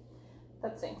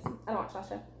 That stinks. I don't watch that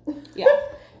show. Yeah.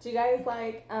 Do you guys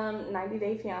like 90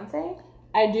 Day Fiance?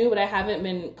 I do, but I haven't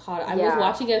been caught. I was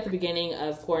watching it at the beginning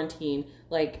of quarantine,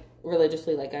 like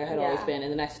religiously, like I had always been,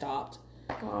 and then I stopped.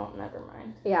 Oh, never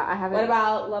mind. Yeah, I haven't. What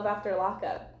about Love After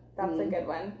Lockup? That's a good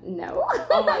one. No.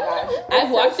 Oh my gosh.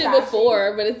 I've watched it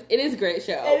before, but it is a great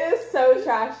show. It is so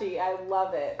trashy. I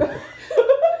love it.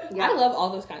 Yeah. I love all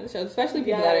those kinds of shows, especially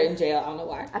people that are in jail. I don't know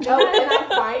why. And I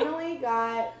finally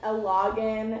got a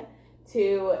login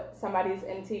to somebody's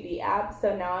MTV app,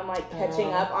 so now I'm like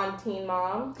catching up on Teen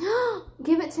Mom.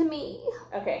 Give it to me.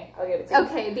 Okay, I'll give it to you.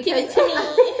 Okay, because Give it to me.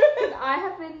 I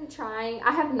have been trying.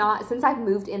 I have not since I've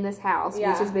moved in this house, Yeah.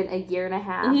 which has been a year and a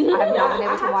half. I have not been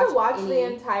able I had to watch any.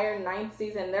 the entire 9th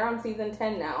season. They're on season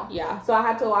 10 now. Yeah. So I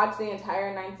had to watch the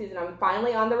entire 9th season. I'm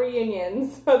finally on the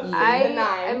reunions of season 9.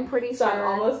 I'm pretty so sure.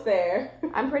 I'm almost there.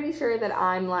 I'm pretty sure that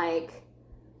I'm like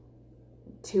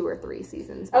 2 or 3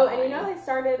 seasons. Oh, behind. and you know they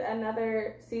started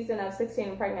another season of 16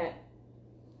 and Pregnant.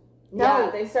 No.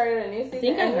 Yeah, they started a new season.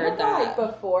 think I and you know heard how, that.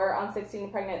 Like before on 16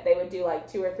 and Pregnant, they would do like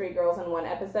 2 or 3 girls in one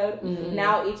episode. Mhm.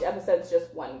 Now each episode's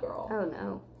just one girl. Oh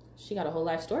no. She got a whole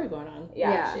life story going on.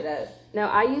 Yeah, she does. No,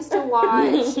 I used to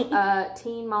watch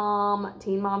Teen Mom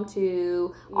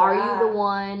 2, Are Yeah. You the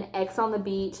One, X on the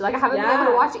Beach. Like I haven't been able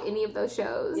to watch any of those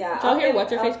shows. Yeah. Did y'all hear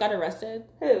what's her face got arrested?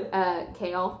 Who?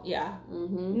 Kale. Yeah.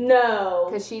 Mm-hmm. No.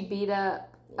 Because she beat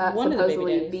up, One of the baby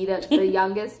supposedly daddies. beat up the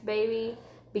youngest baby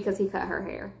because he cut her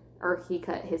hair. Or he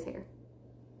cut his hair.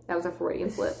 That was a Freudian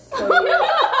slip.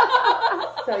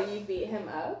 So you beat him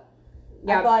up?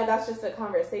 Yeah. I feel like that's just a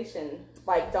conversation.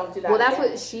 Like, don't do that. Well, that's again.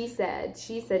 what she said.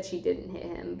 She said she didn't hit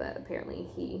him, but apparently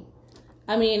he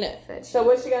I mean, said she. So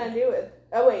what's she gonna do with?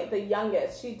 Oh wait, the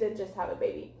youngest. She did just have a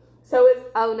baby. So is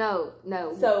Oh,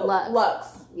 no. so Lux.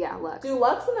 Lux. Yeah, Lux. Do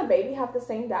Lux and the baby have the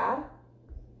same dad?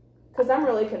 Because I'm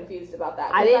really confused about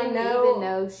that. I 'Cause didn't even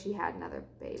know she had another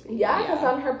baby. Yeah, because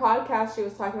Yeah. on her podcast she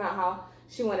was talking about how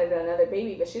she wanted another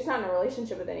baby, but she's not in a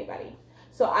relationship with anybody.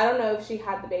 So I don't know if she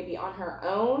had the baby on her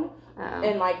own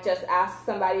and like just asked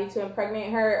somebody to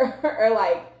impregnate her or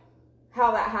like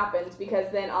how that happened,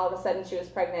 because then all of a sudden she was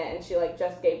pregnant and she like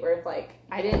just gave birth like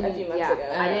I didn't. a few months yeah,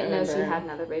 ago. I didn't know she remember. had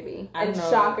another baby. I And don't know.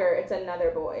 shocker, it's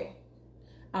another boy.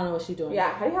 I don't know what she's doing.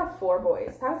 Yeah, how do you have 4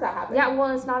 boys? How does that happen? Yeah,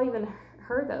 well, it's not even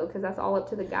her though, because that's all up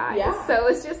to the guys. Yeah. So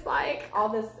it's just like, All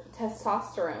this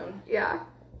testosterone. yeah.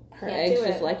 Her Can't eggs do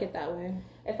just it. like it that way.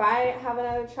 If I have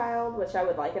another child, which I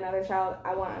would like another child,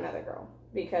 I want another girl.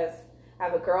 Because I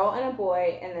have a girl and a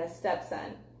boy and a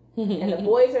stepson. And the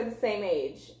boys are the same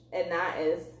age. And that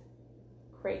is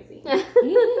crazy. So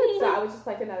I would just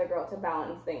like another girl to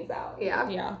balance things out. Yeah.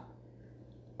 Yeah.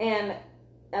 And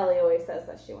Ellie always says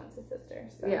that she wants a sister.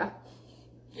 So. Yeah.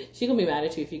 She gonna be mad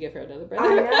at you if you give her another brother.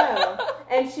 I know.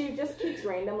 And she just keeps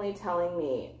randomly telling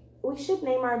me, we should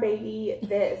name our baby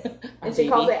this. And she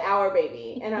calls it our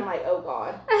baby. And I'm like, oh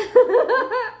God.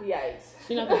 Yikes.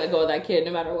 She's not gonna let go of that kid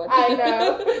no matter what. I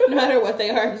know. No matter what they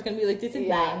are, she's gonna be like, this is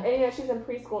Yeah. mine. And you know, she's in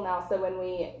preschool now, so when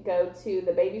we go to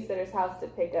the babysitter's house to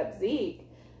pick up Zeke,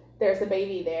 there's a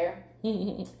baby there.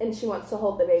 And she wants to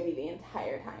hold the baby the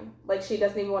entire time. Like, she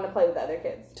doesn't even want to play with the other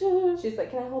kids. She's like,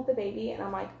 can I hold the baby? And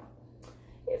I'm like,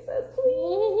 you're so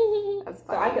sweet. That's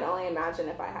So I can only imagine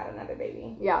if I had another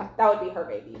baby. Yeah. That would be her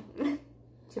baby.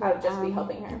 I would just be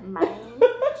helping her. Mine.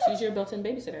 She's your built-in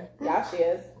babysitter. Yeah, she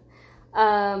is.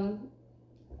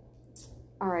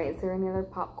 All right. Is there any other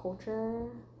pop culture?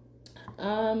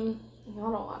 Y'all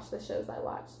don't watch the shows I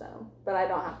watch, though. But I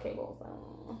don't have cable,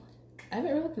 so. I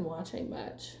haven't really been watching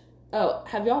much. Oh,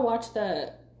 have y'all watched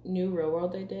the new Real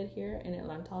World they did here in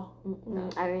Atlanta? No.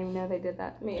 I didn't even know they did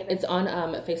that. Me either. It's on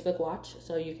Facebook Watch,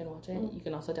 so you can watch it. You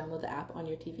can also download the app on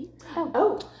your TV.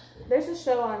 Oh, there's a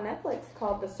show on Netflix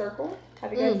called The Circle.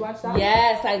 Have you guys watched that?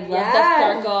 Yes, I love Yes.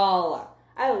 The Circle.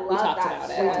 I love talked that about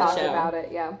it. show. We Yeah. talked show. about it.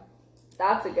 Yeah.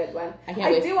 That's a good one. I can't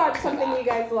I wait do for watch it to come something back. you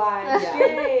guys watch. Yeah.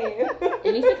 Yay!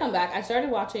 It needs to come back. I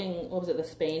started watching, what was it, the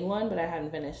Spain one, but I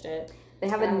hadn't finished it. They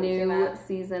have I a haven't seen new that.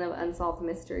 season of Unsolved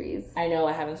Mysteries. I know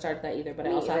I haven't started that either, but I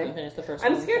Me also either. haven't finished the first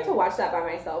I'm one. scared so- to watch that by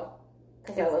myself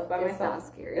because I live by It's myself. not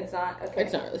scary. It's not okay.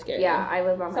 It's not really scary. Yeah, I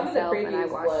live by Some of the myself and I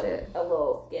previews watched look it. a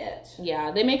little sketch.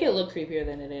 Yeah, they make it look creepier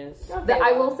than it is. Okay,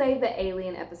 I well. will say the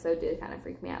alien episode did kind of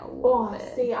freak me out a little Oh,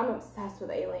 bit. see, I'm obsessed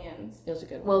with aliens. It was a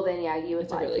good one. Well, then yeah, you would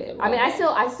It's a like really it. good I mean, one.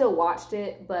 I still watched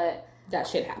it, but That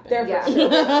shit happened. They're Yeah. for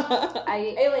sure.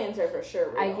 I Aliens are for sure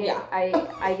real. I get Yeah.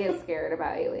 I get scared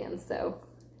about aliens. So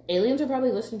Aliens are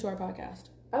probably listening to our podcast.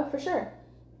 Oh, for sure.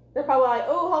 They're probably like,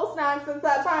 oh, whole snack since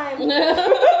that time.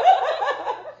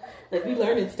 Like, we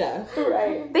learning stuff.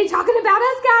 Right. they talking about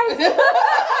us, guys.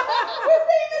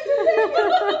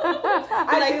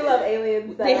 I do love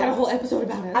aliens, though. They had a whole episode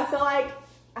about us. I feel like,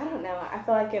 I don't know, I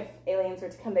feel like if aliens were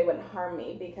to come, they wouldn't harm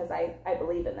me because I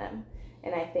believe in them.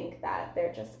 And I think that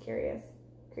they're just curious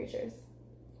creatures.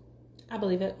 I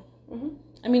believe it. Mm-hmm.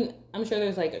 I mean, I'm sure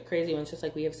there's like crazy ones, just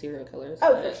like we have serial killers.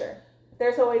 Oh, but for sure.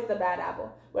 There's always the bad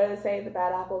apple. What do they say? The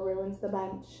bad apple ruins the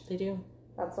bunch. They do.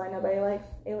 That's why nobody likes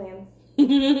aliens.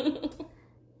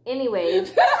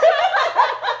 Anyways,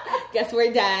 Guess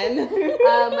we're done.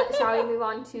 Shall we move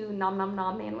on to nom nom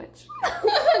nom manwich?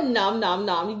 Nom nom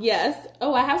nom. Yes.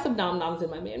 Oh, I have some nom noms in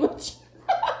my manwich.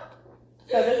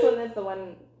 So this one is the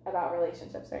one about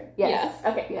relationships, right? Yes.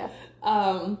 Okay. Yes.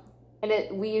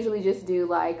 And we usually just do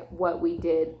like what we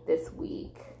did this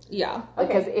week. Yeah.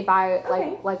 Because if I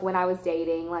like when I was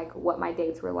dating, like what my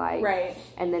dates were like, right,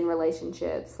 and then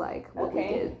relationships, like what we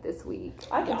did this week.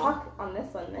 I can talk on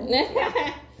this one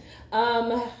then.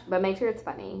 But make sure it's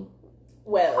funny.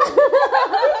 Well,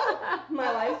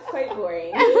 my life's quite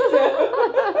boring.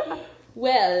 So.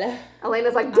 Well,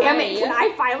 Elena's like, damn it, can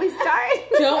I finally start?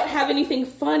 Don't have anything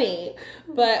funny.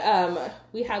 But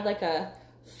we had like a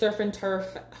surf and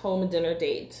turf home dinner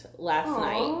date last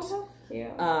night. That's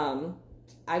cute.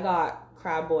 I got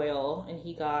crab boil and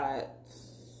he got,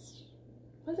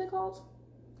 what's it called?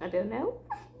 I don't know.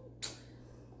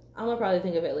 I'm gonna probably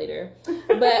think of it later.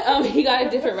 But he got a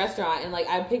different restaurant and like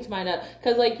I picked mine up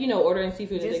because like, you know, ordering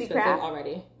seafood is expensive crab?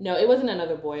 Already. No, it wasn't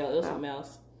another boil, it was something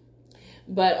else.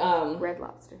 But Red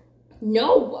Lobster.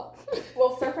 No.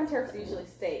 Well, surf and turf's usually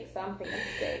steak, so I'm thinking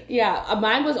steak. Yeah,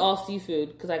 mine was all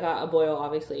seafood because I got a boil,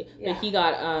 obviously. Yeah. But he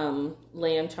got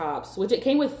lamb chops, which it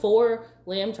came with 4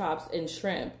 lamb chops and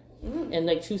shrimp and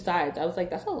like 2 sides. I was like,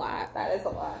 that's a lot. That is a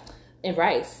lot. And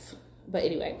rice. But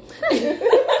anyway.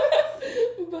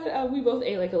 But we both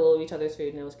ate like a little of each other's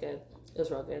food and it was good. It was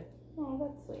real good. Oh,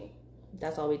 that's sweet.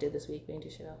 That's all we did this week. We didn't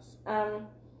do shit else.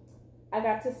 I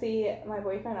got to see my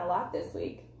boyfriend a lot this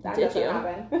week. That Did doesn't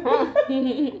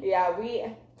happen. Yeah,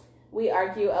 we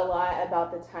argue a lot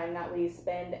about the time that we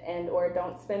spend and or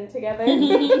don't spend together.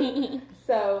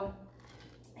 So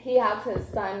he has his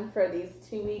son for these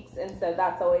 2 weeks, and so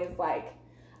that's always like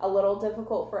a little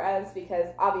difficult for us because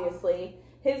obviously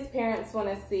his parents want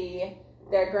to see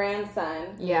their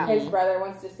grandson. Yeah. His brother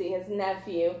wants to see his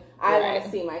nephew. I want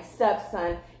to see my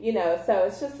stepson. You know, so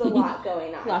it's just a lot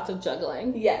going on. Lots of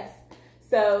juggling. Yes.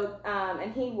 So,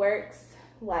 and he works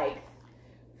like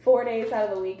 4 days out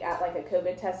of the week at like a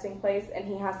COVID testing place, and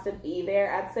he has to be there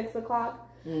at 6 o'clock.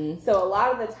 So a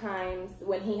lot of the times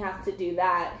when he has to do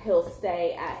that, he'll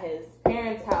stay at his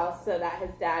parents' house so that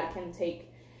his dad can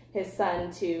take his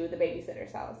son to the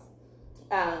babysitter's house.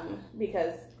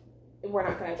 Because we're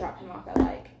not going to drop him off at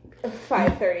like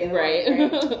 5:30 in the morning.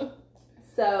 Right?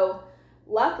 So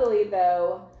luckily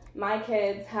though, my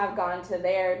kids have gone to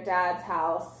their dad's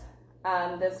house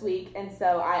this week, and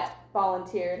so I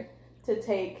volunteered to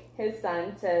take his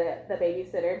son to the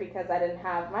babysitter because I didn't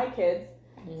have my kids.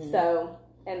 So,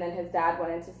 and then his dad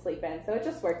went in to sleep in, so it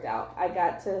just worked out. I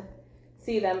got to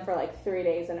see them for like 3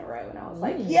 days in a row, and I was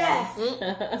like, yes,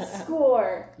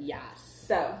 score. Yes.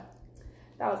 So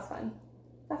that was fun.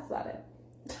 That's about it.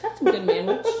 That's some good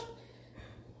man-witch.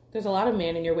 There's a lot of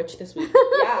man in your witch this week.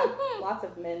 Yeah, lots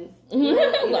of men's. Even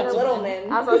little men.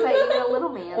 I was going to say, even a little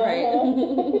man.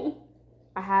 Right.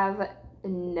 I have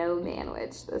no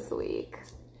manwich this week.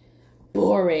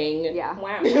 Boring. Yeah.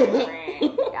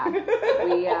 Yeah.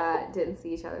 We didn't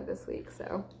see each other this week,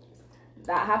 so.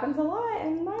 That happens a lot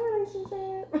in my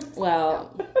relationship.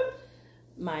 Well,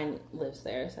 mine lives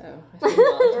there, so I see him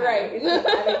all the time. Right. It's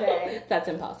every day. That's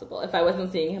impossible. If I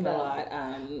wasn't seeing him a lot,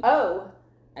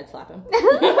 I'd slap him.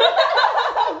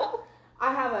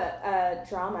 I have a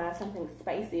drama, something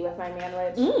spicy with my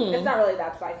manwich. It's not really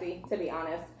that spicy, to be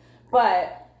honest.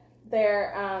 But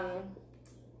there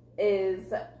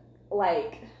is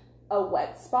like a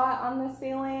wet spot on the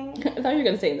ceiling. I thought you were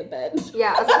going to say in the bed.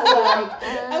 Yeah,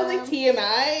 I was like,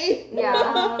 TMI.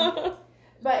 Yeah.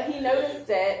 But he noticed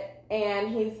it, and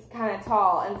he's kind of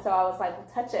tall, and so I was like, well,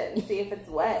 touch it and see if it's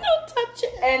wet. Don't touch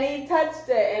it. And he touched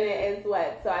it, and it is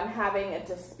wet. So I'm having a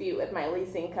dispute with my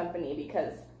leasing company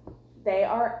because they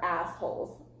are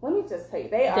assholes. Let me just tell you,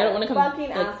 they don't want to come fucking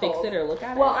like, assholes. fix it or look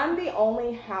at it? Well, I'm the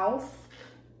only house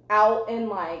out in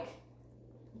like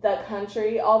the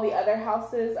country. All the other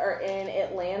houses are in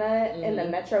Atlanta, in the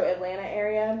metro Atlanta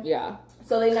area. Yeah.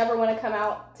 So they never want to come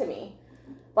out to me.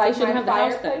 Like they my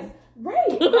fireplace.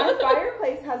 Right. My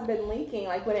fireplace has been leaking.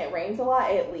 Like when it rains a lot,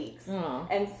 it leaks. Oh.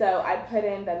 And so I put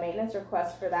in the maintenance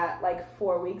request for that like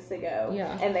 4 weeks ago.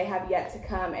 Yeah. And they have yet to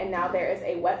come. And now there is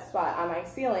a wet spot on my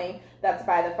ceiling that's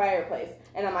by the fireplace.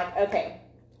 And I'm like, okay,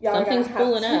 y'all something's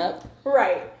pulling up.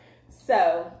 Right.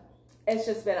 So it's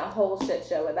just been a whole shit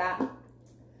show with that.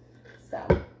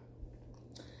 So.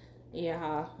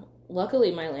 Yeah.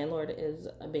 Luckily, my landlord is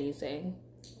amazing.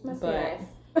 Must be nice.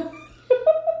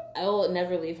 I will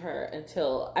never leave her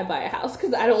until I buy a house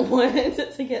because I don't want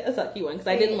to get a sucky one because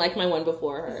I didn't like my one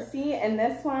before her. See, and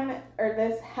this one, or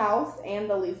this house and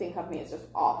the leasing company is just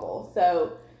awful.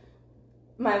 So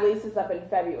my lease is up in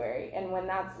February, and when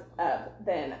that's up,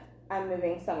 then I'm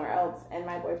moving somewhere else and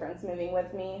my boyfriend's moving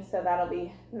with me, so that'll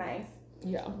be nice.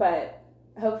 Yeah. But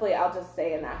hopefully I'll just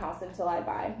stay in that house until I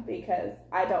buy because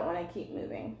I don't want to keep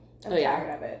moving. I'm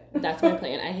tired of it. That's my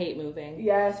plan. I hate moving.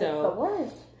 Yes, so, it's the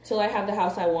worst. Till I have the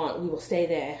house I want, we will stay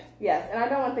there. Yes, and I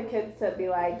don't want the kids to be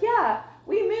like, yeah,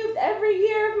 we moved every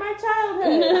year of my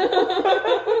childhood.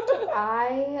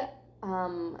 I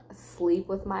sleep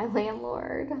with my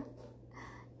landlord.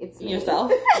 It's me.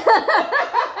 Yourself?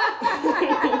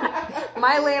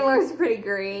 My landlord's pretty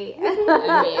great.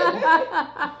 I mean,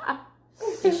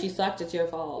 if she sucked, it's your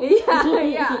fault.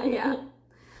 Yeah.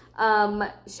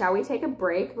 Shall we take a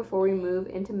break before we move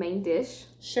into main dish?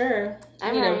 Sure. I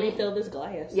need to refill this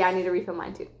glass. Yeah, I need to refill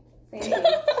mine too.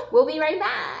 We'll be right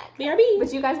back. BRB.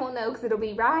 But you guys won't know because it'll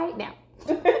be right now.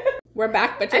 We're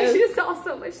back, bitches. I just saw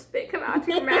so much spit come out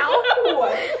your mouth.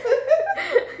 What?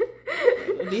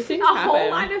 These things happen. happen. A whole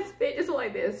line of spit just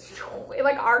like this. It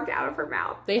like arced out of her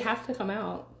mouth. They have to come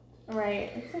out.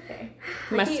 Right. It's okay.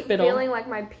 I keep feeling like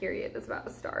my period is about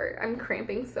to start. I'm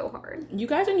cramping so hard. You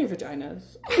guys and your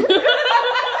vaginas.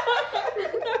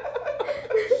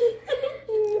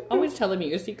 Always telling me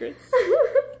your secrets.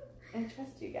 I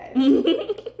trust you guys.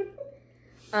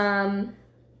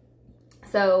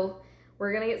 So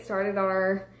we're gonna get started on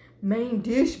our main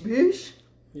dish, bish.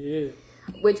 Yeah.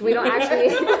 Which we don't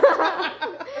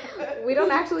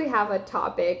actually have a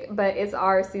topic, but it's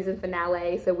our season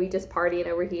finale, so we just partying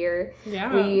over here.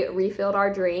 Yeah. We refilled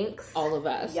our drinks. All of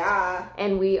us. Yeah.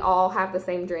 And we all have the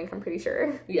same drink, I'm pretty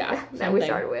sure. Yeah. That we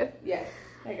started with. Yes.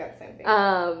 I got the same thing.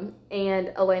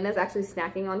 And Elena's actually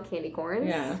snacking on candy corns.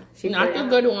 Yeah. Not the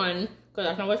good one, because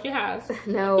that's not what she has.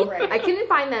 No. Right. I couldn't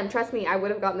find them. Trust me, I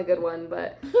would have gotten the good one,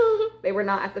 but they were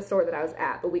not at the store that I was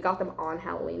at. But we got them on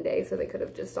Halloween Day, so they could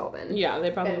have just all been. Yeah, they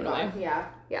probably would have. Yeah.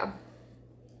 Yeah.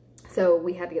 So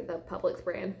we had to get the Publix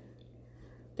brand.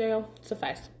 They'll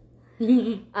suffice.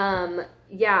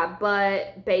 Yeah,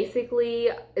 but basically,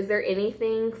 is there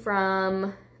anything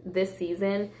from this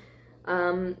season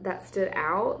that stood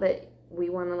out that we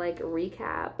want to like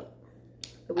recap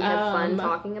that we had fun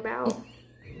talking about?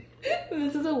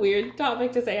 This is a weird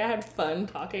topic to say. I had fun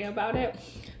talking about it,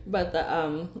 but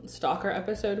the stalker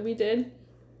episode we did,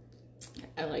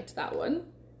 I liked that one.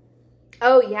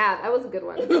 Oh yeah, that was a good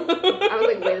one. I was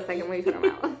like, wait a second, what are you talking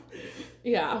about?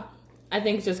 Yeah, I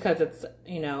think just because it's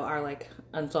our like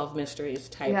unsolved mysteries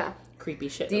type creepy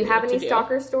shit. Do you have any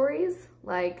stalker stories,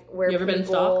 like where you ever been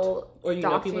stalked, or you know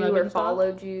stalked people you that have or been stalked?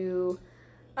 followed you?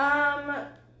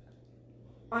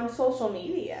 On social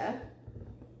media.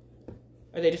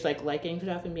 Are they just like liking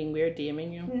stuff and being weird,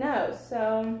 DMing you? No.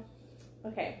 So,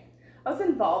 okay, I was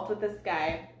involved with this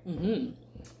guy. Mm-hmm.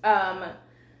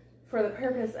 For the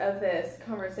purpose of this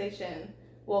conversation,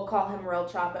 we'll call him Real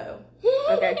Chapo.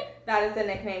 Okay. That is the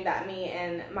nickname that me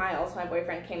and Miles, my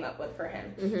boyfriend, came up with for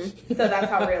him. Mm-hmm. So that's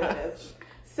how real it is.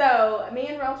 So me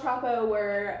and Real Chapo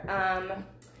were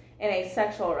in a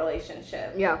sexual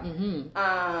relationship. Yeah. Mm-hmm.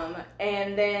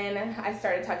 And then I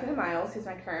started talking to Miles, who's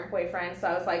my current boyfriend. So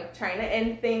I was like trying to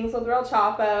end things with Real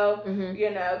Chapo,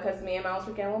 because me and Miles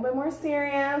were getting a little bit more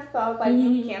serious. So I was like,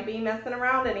 you can't be messing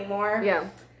around anymore. Yeah.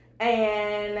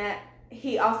 And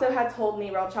he also had told me,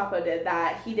 Real Chapo did,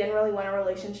 that he didn't really want a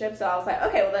relationship. So I was like,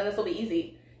 okay, well then this will be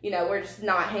easy. We're just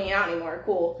not hanging out anymore.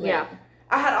 Cool. Yeah.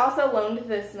 I had also loaned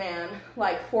this man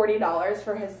like $40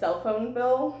 for his cell phone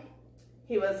bill.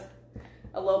 He was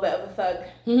a little bit of a thug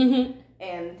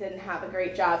and didn't have a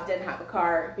great job, didn't have a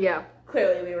car. Yeah.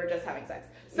 Clearly we were just having sex.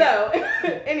 So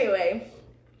anyway,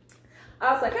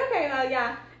 I was like, okay,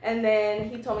 yeah. And then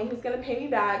he told me he was going to pay me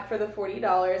back for the $40. And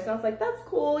I was like, that's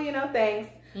cool,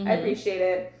 thanks. I appreciate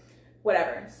it.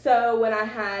 Whatever. So when I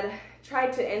had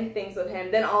tried to end things with him,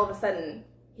 then all of a sudden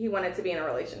he wanted to be in a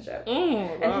relationship.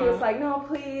 And he was like, no,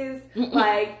 please.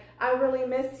 Like, I really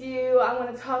miss you. I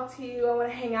want to talk to you. I want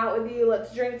to hang out with you.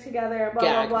 Let's drink together. Blah,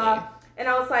 blah, blah. And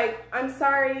I was like, I'm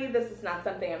sorry. This is not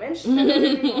something I'm interested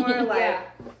in anymore. Like,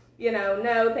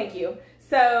 no, thank you.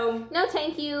 So. No,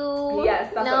 thank you.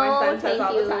 Yes, that's what my son says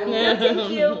all the time. No,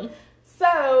 thank you.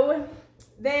 So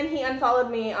then he unfollowed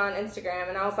me on Instagram,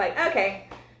 and I was like, okay,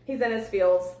 he's in his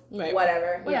feels,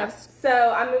 whatever. Yes.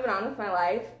 So I'm moving on with my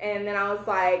life, and then I was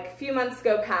like, a few months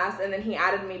go past, and then he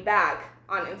added me back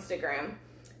on Instagram,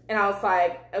 and I was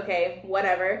like, okay,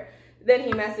 whatever. Then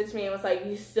he messaged me and was like,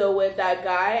 you still with that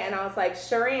guy? And I was like,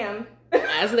 sure am.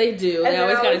 As they do. They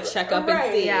always got to check up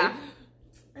and see. Yeah.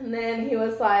 And then he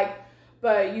was like,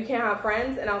 but you can't have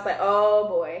friends? And I was like, oh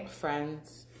boy.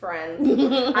 Friends.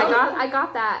 I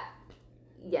got that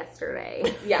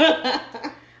yesterday. Yeah.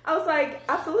 I was like,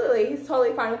 absolutely. He's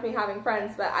totally fine with me having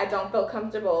friends, but I don't feel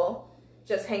comfortable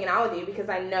just hanging out with you because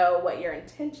I know what your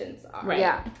intentions are. Right.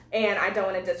 Yeah. And I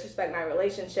don't want to disrespect my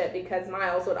relationship because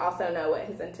Miles would also know what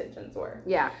his intentions were.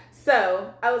 Yeah.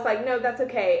 So I was like, no, that's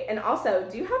okay. And also,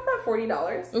 do you have that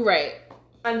 $40? Right.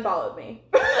 Unfollowed me.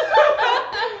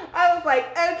 I was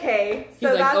like, okay. So he's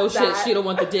like, that's oh shit, that. she don't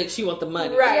want the dick, she want the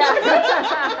money. Right.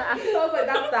 Yeah. So I was like,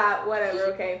 that's that. Whatever,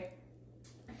 okay.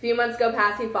 A few months go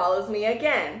past, he follows me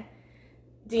again.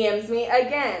 DMs me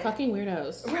again. Fucking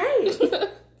weirdos. Right.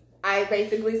 I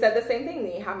basically said the same thing.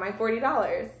 You have my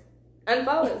 $40.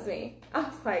 Unfollows me. I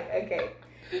was like, okay.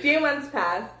 A few months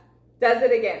pass. Does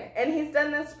it again. And he's done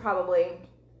this probably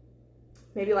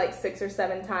maybe like 6 or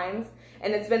 7 times.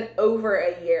 And it's been over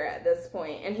a year at this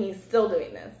point. And he's still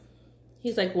doing this.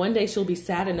 He's like, one day she'll be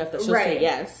sad enough that she'll Right. say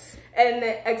yes. And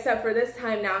except for this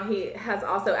time now, he has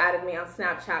also added me on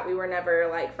Snapchat. We were never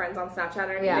like friends on Snapchat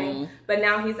or anything. Yeah. But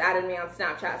now he's added me on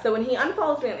Snapchat. So when he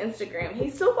unfollows me on Instagram, he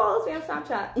still follows me on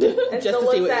Snapchat. And Just still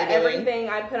to see looks what at you're doing. everything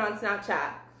I put on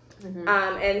Snapchat.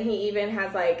 And he even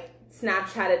has like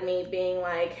Snapchatted me being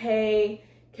like, hey,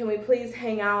 can we please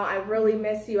hang out? I really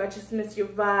miss you. I just miss your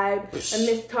vibe. I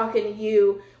miss talking to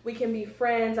you. We can be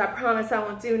friends. I promise I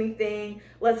won't do anything.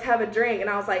 Let's have a drink. And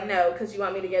I was like, no, because you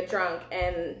want me to get drunk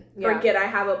and forget I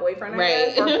have a boyfriend.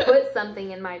 Right. Or put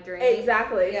something in my drink.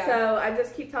 Exactly. Yeah. So I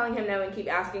just keep telling him no and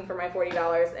keep asking for my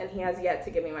 $40, and he has yet to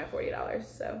give me my $40.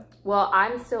 So Well,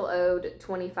 I'm still owed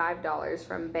 $25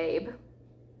 from Babe.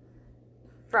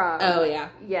 From Oh, yeah.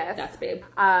 yes, That's Babe.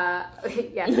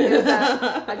 yes, it was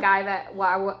a guy that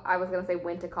I was gonna say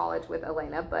went to college with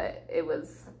Elena, but it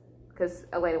was because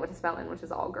Elena went to Spelman, which is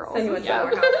all girls. So he went to Yeah.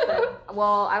 Morehouse then.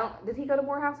 Well, I don't. Did he go to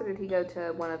Morehouse or did he go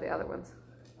to one of the other ones?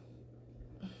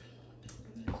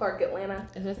 Clark, Atlanta.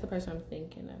 Is this the person I'm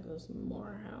thinking of? It was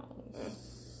Morehouse.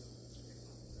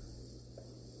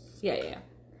 Yeah.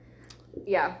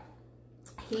 Yeah.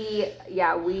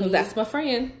 We That's my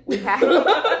friend. we had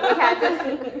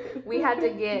to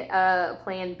get a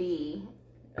Plan B,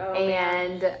 Oh,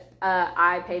 man. and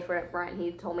I paid for it up front.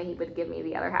 He told me he would give me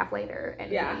the other half later,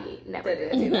 and Yeah. he never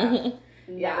Didn't did. do that. Never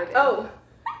Yeah. did. Oh,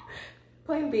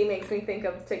 Plan B makes me think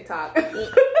of TikTok.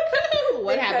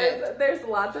 What happened? Because there's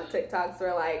lots of TikToks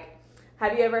where like,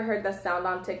 have you ever heard the sound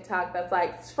on TikTok that's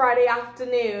like, it's Friday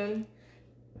afternoon.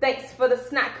 Thanks for the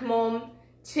snack, Mom.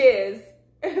 Cheers.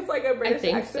 It's like a British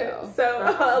think accent. so.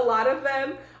 A lot of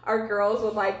them are girls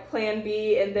with like Plan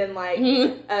B and then like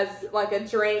as like a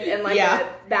drink and like Yeah.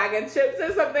 a bag of chips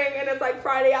or something, and it's like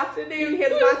Friday afternoon.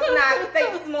 Here's my snack.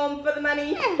 Thanks, Mom, for the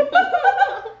money.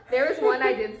 There was one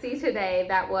I did see today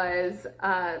that was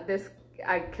this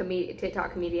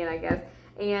TikTok comedian, I guess,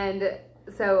 and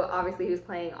so obviously he was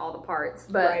playing all the parts,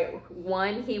 but Right.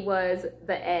 one he was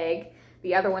the egg,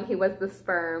 the other one he was the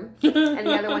sperm, and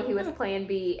the other one he was Plan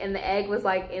B, and the egg was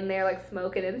like in there like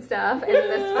smoking and stuff, and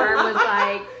the sperm was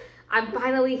like, I'm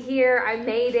finally here, I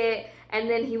made it, and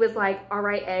then he was like, all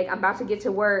right, egg, I'm about to get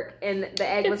to work, and the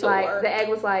egg was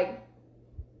like,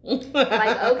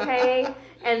 okay.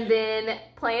 And then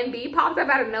Plan B popped up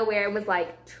out of nowhere and was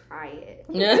like, try it.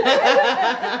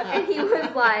 And he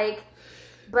was like,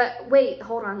 but wait,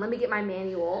 hold on, let me get my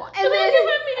manual. And then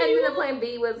the Plan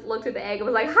B looked at the egg and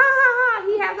was like, ha ha ha,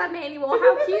 he has a manual,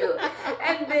 how cute.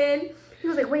 And then he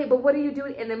was like, wait, but what are you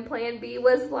doing? And then Plan B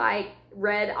was like,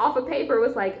 read off a paper,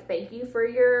 was like, thank you for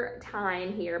your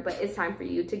time here, but it's time for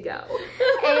you to go.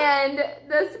 And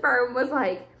the sperm was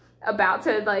like about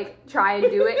to like try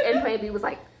and do it, and Plan B was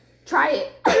like, try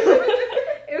it.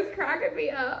 It was cracking me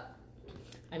up.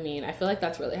 I mean, I feel like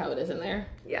that's really how it is in there.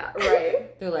 Yeah,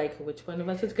 right. They're like, which one of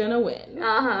us is gonna win?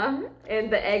 Uh-huh. And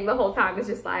the egg the whole time is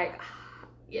just like,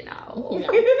 You know,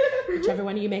 whichever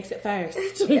one of you makes it first.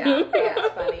 Yeah,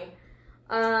 it's funny.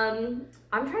 I'm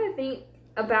trying to think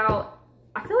about,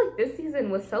 I feel like this season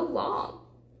was so long.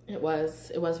 It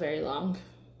was very long.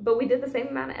 But we did the same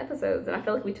amount of episodes, and I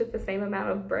feel like we took the same amount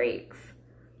of breaks.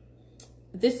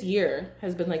 This year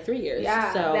has been like 3 years.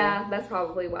 Yeah, so Yeah, that's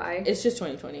probably why. it's just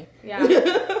 2020. Yeah.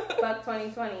 Fuck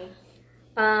 2020.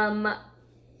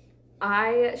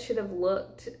 I should have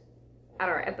looked at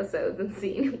our episodes and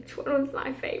seen which one was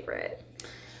my favorite.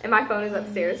 And my phone is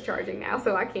upstairs charging now,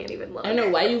 so I can't even look. I don't know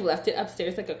why you left it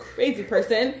upstairs like a crazy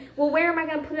person. Well, where am I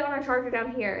going to put it on our charger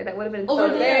down here? That would have been Over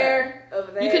so there.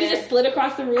 Over there. You could have just slid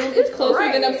across the room. It's closer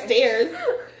than Right. upstairs.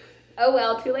 Oh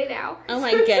well, too late now. Oh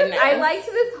my goodness. I liked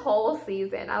this whole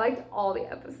season. I liked all the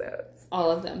episodes. all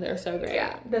of them. They're so great.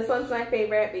 Yeah. This one's my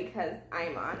favorite because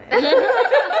I'm on it.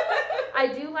 I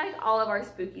do like all of our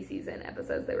spooky season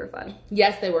episodes. They were fun.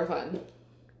 Yes, they were fun.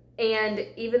 And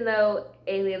even though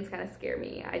aliens kind of scare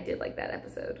me, I did like that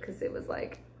episode because it was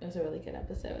like... It was a really good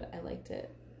episode. I liked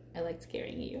it. I liked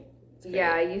scaring you.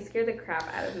 Yeah, you scared the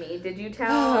crap out of me. Did you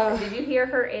hear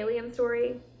her alien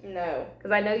story? No.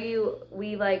 Because I know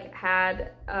we like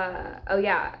had,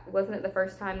 wasn't it the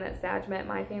first time that Sag met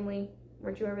my family?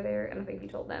 Weren't you over there? I don't think you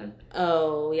told them.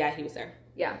 Oh, yeah, he was there.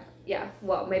 Yeah.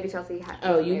 Well, maybe Chelsea had.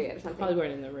 Oh, you probably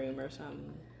weren't in the room or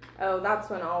something. Oh, that's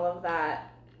when all of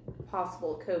that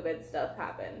possible COVID stuff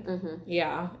happened. Mm-hmm.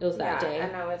 Yeah, it was that day.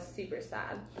 And I was super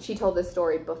sad. She told this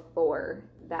story before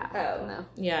that happened, though.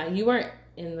 Yeah, you weren't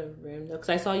in the room, though, because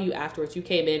I saw you afterwards. You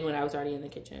came in when I was already in the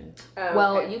kitchen. Oh,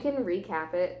 well, okay. you can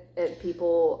recap it if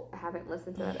people haven't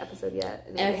listened to that episode yet.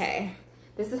 Okay.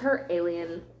 This is her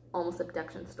alien almost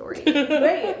abduction story.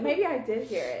 Wait, maybe I did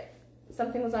hear it.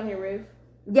 Something was on your roof?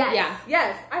 Yes. Yeah.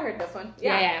 Yes, I heard this one.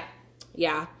 Yeah.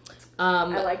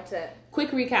 I liked it.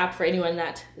 Quick recap for anyone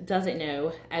that doesn't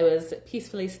know. I was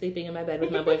peacefully sleeping in my bed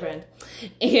with my boyfriend.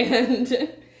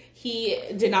 And he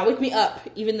did not wake me up,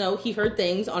 even though he heard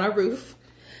things on our roof.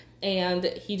 And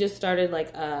he just started,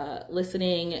 like,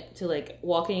 listening to, like,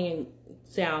 walking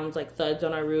sounds, like thuds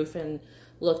on our roof, and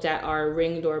looked at our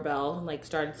Ring doorbell and, like,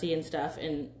 started seeing stuff.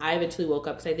 And I eventually woke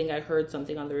up because I think I heard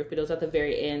something on the roof, but it was at the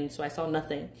very end, so I saw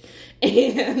nothing.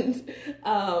 And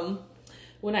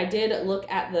when I did look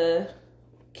at the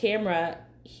camera,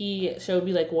 he showed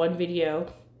me, like, one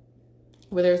video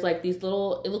where there's, like, these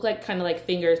little, it looked like kind of like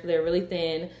fingers, but they're really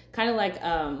thin, kind of like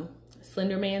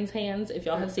Slender Man's hands, if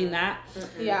y'all have seen that.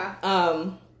 Yeah.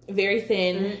 Very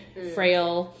thin,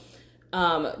 frail,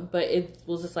 but it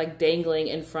was just, like, dangling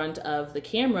in front of the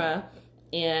camera.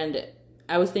 And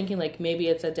I was thinking, like, maybe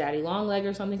it's a daddy long leg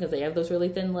or something, because they have those really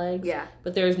thin legs. Yeah.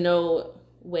 But there's no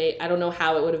way, I don't know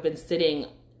how it would have been sitting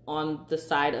on the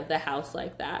side of the house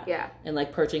like that. Yeah. And,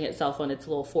 like, perching itself on its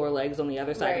little four legs on the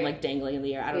other side and, like, dangling in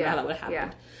the air. I don't know how that would have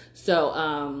happened. Yeah.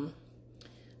 So,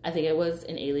 I think it was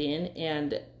an alien,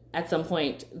 and at some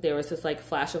point there was this, like,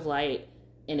 flash of light,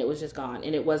 and it was just gone.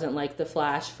 And it wasn't like the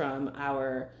flash from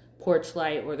our porch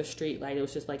light or the street light. It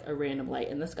was just, like, a random light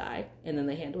in the sky, and then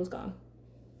the hand was gone.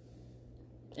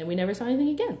 And we never saw anything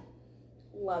again.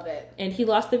 Love it. And he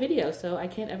lost the video, so I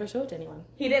can't ever show it to anyone.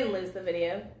 He didn't lose the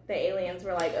video. The aliens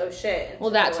were like, oh shit.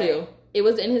 Well, that too. It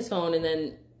was in his phone, and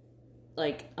then,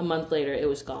 like, a month later, it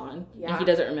was gone. Yeah. And he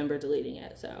doesn't remember deleting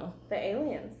it, so. The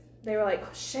aliens. They were like,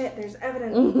 oh shit, there's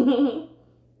evidence.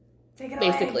 Take it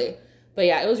away. Basically. But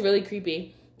yeah, it was really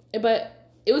creepy. But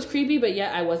it was creepy, but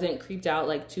yet I wasn't creeped out,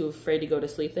 like, too afraid to go to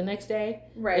sleep the next day.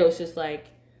 Right. It was just like,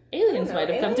 aliens might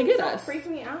have come to get us. Freak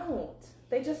me out.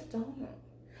 They just don't.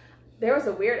 There was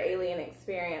a weird alien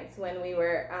experience when we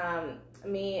were,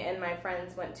 me and my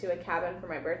friends went to a cabin for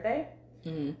my birthday.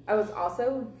 Mm-hmm. I was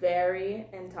also very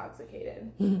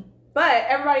intoxicated. But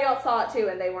everybody else saw it too,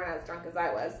 and they weren't as drunk as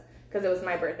I was, because it was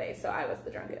my birthday, so I was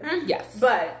the drunkest. Yes.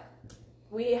 But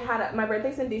we had, my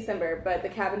birthday's in December, but the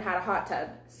cabin had a hot tub.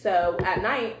 So at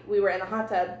night, we were in the hot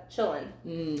tub chilling.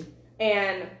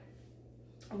 And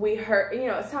we heard,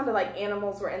 it sounded like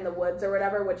animals were in the woods or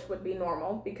whatever, which would be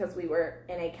normal because we were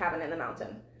in a cabin in the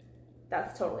mountain.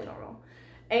 That's totally normal.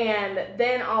 And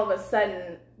then all of a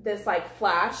sudden, this, like,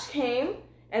 flash came,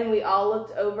 and we all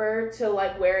looked over to,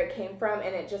 like, where it came from,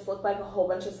 and it just looked like a whole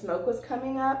bunch of smoke was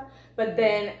coming up. But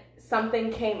then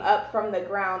something came up from the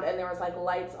ground, and there was, like,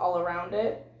 lights all around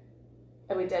it,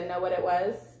 and we didn't know what it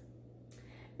was.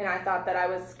 And I thought that I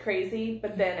was crazy,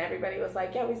 but then everybody was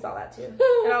like, yeah, we saw that too.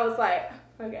 And I was like,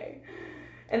 okay.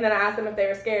 And then I asked them if they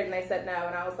were scared, and they said no,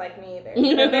 and I was like, me either.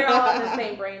 And they're all on the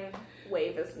same brain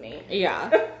wave as me.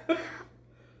 Yeah.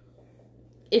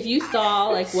 If you saw,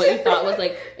 like, what you thought was,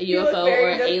 like, a UFO or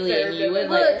an alien, you would,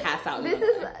 like, pass out.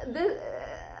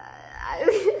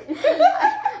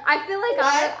 I feel like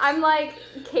I'm like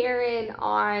Karen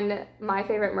on My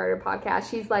Favorite Murder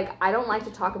podcast. She's like, I don't like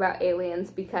to talk about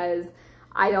aliens because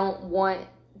I don't want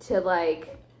to,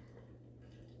 like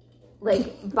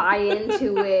buy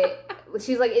into it.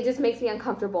 She's like, it just makes me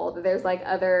uncomfortable that there's, like,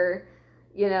 other,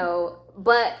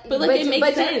 but it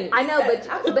makes sense. I know,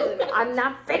 but I'm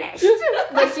not finished.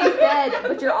 But she said,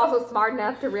 but you're also smart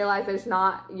enough to realize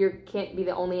you can't be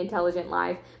the only intelligent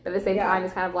life. But at the same time,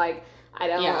 it's kind of like, I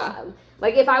don't,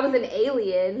 like, if I was an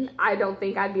alien, I don't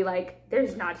think I'd be like,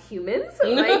 there's not humans.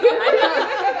 Like,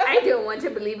 I don't want to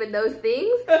believe in those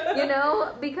things,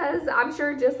 because I'm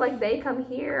sure just like they come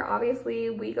here, obviously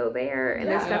we go there, and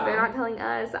there's stuff they're not telling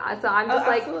us. So I'm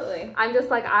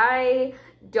just I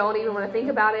don't even want to think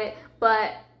about it.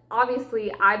 But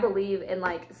obviously, I believe in,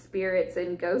 like, spirits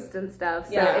and ghosts and stuff.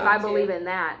 So if I believe in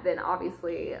that, then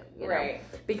obviously, right.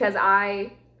 Because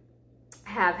I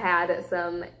have had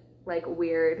some, like,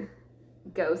 weird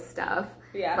ghost stuff.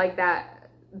 Yeah. Like that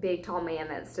big, tall man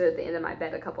that stood at the end of my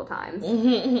bed a couple times.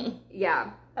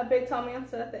 Yeah. a big tall man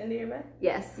sit at the end of your bed?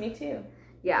 Yes. Me too.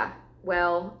 Yeah.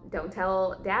 Well, don't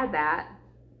tell Dad that.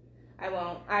 I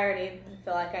won't. I already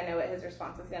feel like I know what his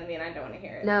response is going to be, and I don't want to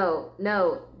hear it. No.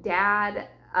 Dad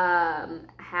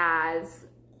has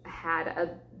had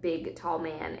a big tall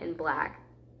man in black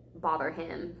bother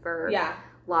him for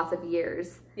lots of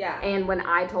years. Yeah. And when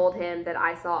I told him that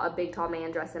I saw a big tall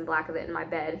man dressed in black in my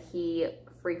bed, he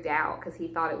freaked out because he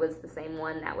thought it was the same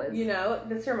one that was... You know,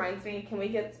 this reminds me, can we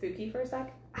get spooky for a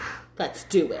sec? Let's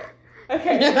do it.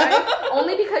 Okay.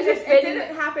 Only because you're spending... It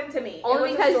didn't happen to me.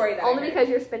 Only it was a story that only because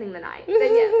you're spending the night. Then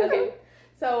yes. Okay.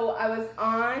 So I was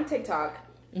on TikTok.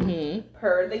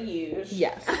 Per the usual.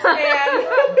 Yes.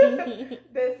 And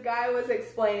this guy was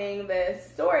explaining this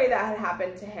story that had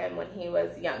happened to him when he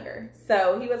was younger.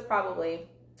 So he was probably,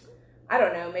 I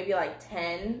don't know, maybe like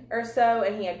 10 or so,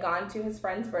 and he had gone to his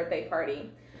friend's birthday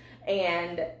party,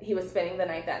 and he was spending the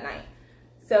night that night.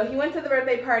 So he went to the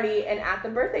birthday party, and at the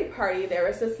birthday party, there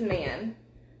was this man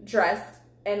dressed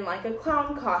in like a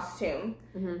clown costume,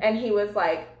 and he was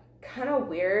like, kind of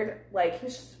weird, like he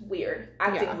was just weird,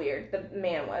 acting weird, the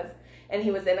man was, and he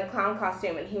was in a clown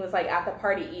costume, and he was like at the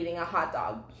party eating a hot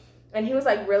dog, and he was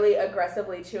like really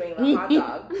aggressively chewing the hot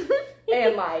dog,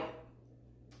 and like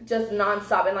just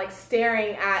nonstop, and like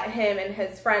staring at him and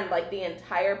his friend like the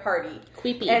entire party.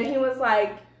 Creepy. And he was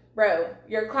like, bro,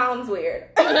 your clown's weird.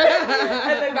 And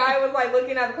the guy was like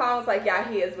looking at the clown, was like, yeah,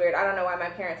 he is weird, I don't know why my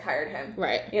parents hired him,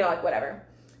 right, you know, like whatever.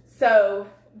 So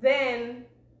then,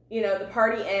 you know, the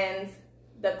party ends,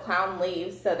 the clown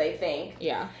leaves, so they think.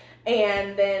 Yeah.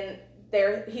 And then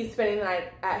he's spending the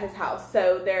night at his house.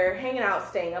 So they're hanging out,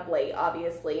 staying up late,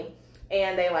 obviously.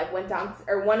 And they like went down,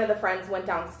 or one of the friends went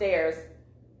downstairs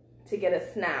to get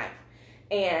a snack.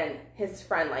 And his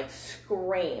friend like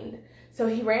screamed. So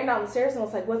he ran down the stairs and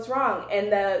was like, what's wrong?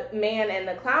 And the man in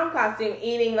the clown costume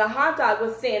eating the hot dog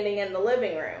was standing in the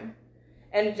living room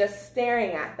and just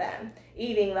staring at them,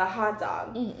 eating the hot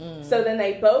dog. So then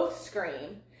they both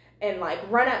scream and like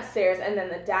run upstairs, and then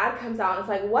the dad comes out and is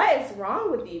like, what is wrong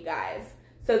with you guys?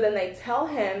 So then they tell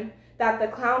him that the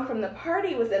clown from the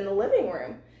party was in the living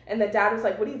room, and the dad was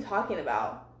like, what are you talking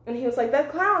about? And he was like, the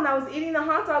clown that was eating the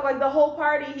hot dog like the whole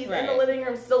party, he's in the living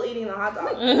room still eating the hot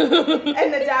dog.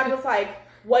 And the dad was like,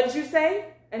 what'd you say?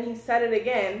 And he said it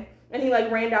again. And he,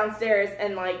 like, ran downstairs,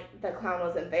 and, like, the clown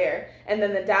wasn't there. And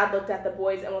then the dad looked at the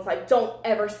boys and was like, don't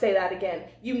ever say that again.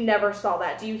 You never saw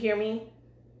that. Do you hear me?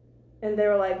 And they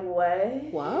were like,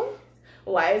 what? What?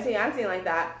 Why is he acting like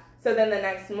that? So then the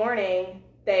next morning,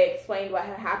 they explained what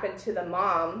had happened to the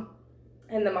mom.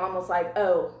 And the mom was like,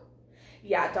 oh,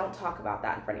 yeah, don't talk about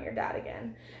that in front of your dad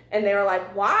again. And they were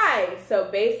like, why? So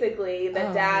basically, the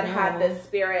dad had this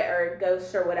spirit or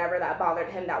ghost or whatever that bothered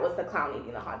him. That was the clown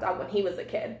eating the hot dog when he was a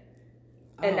kid.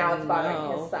 And now it's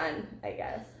bothering his son, I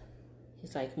guess.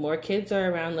 He's like, more kids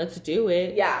are around, let's do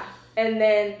it. Yeah. And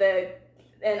then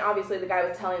obviously the guy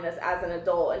was telling this as an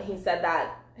adult, and he said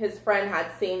that his friend had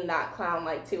seen that clown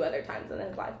like 2 other times in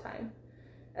his lifetime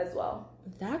as well.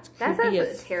 That's creepy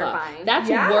as terrifying. Fuck. That's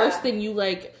worse than you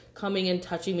like coming and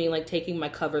touching me, like taking my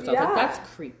covers off. Like, that's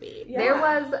creepy. Yeah. There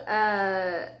was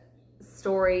a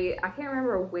story, I can't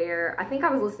remember where, I think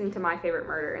I was listening to My Favorite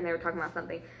Murder, and they were talking about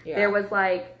something. Yeah. There was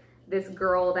like this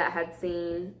girl that had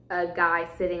seen a guy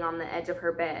sitting on the edge of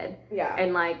her bed,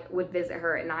 and like would visit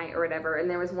her at night or whatever. And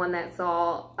there was one that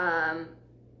saw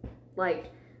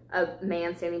like a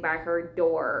man standing by her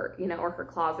door, you know, or her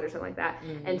closet or something like that.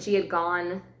 And she had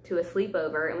gone to a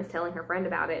sleepover and was telling her friend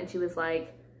about it, and she was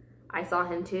like, I saw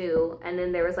him too. And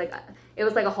then there was like it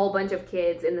was like a whole bunch of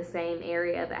kids in the same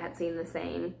area that had seen the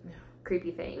same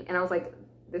creepy thing. And I was like,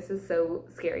 this is so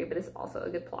scary, but it's also a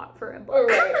good plot for a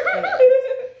book.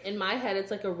 In my head,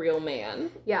 it's like a real man.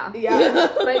 Yeah.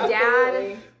 But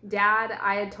dad,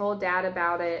 I had told Dad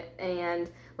about it,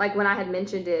 and like when I had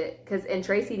mentioned it, and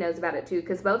Tracy knows about it too,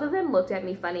 because both of them looked at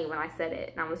me funny when I said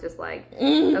it, and I was just like,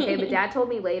 okay. But Dad told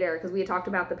me later, because we had talked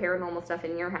about the paranormal stuff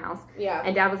in your house. Yeah.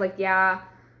 And Dad was like, yeah.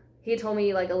 He told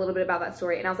me like a little bit about that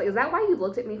story, and I was like, is that why you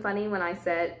looked at me funny when I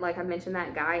said, like, I mentioned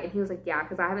that guy? And he was like, yeah,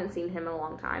 because I haven't seen him in a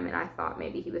long time, and I thought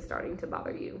maybe he was starting to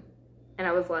bother you. And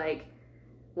I was like,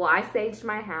 well, I saged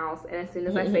my house, and as soon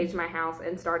as I saged my house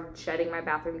and started shutting my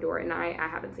bathroom door at night, I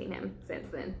haven't seen him since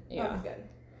then. Yeah. That's good.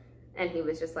 And he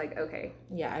was just like, okay.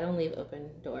 Yeah, I don't leave open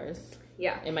doors.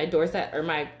 Yeah. And my doors or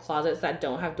my closets that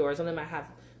don't have doors on them, I have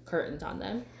curtains on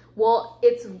them. Well,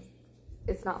 it's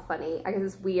not funny. I guess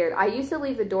it's weird. I used to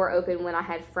leave the door open when I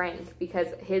had Frank because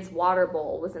his water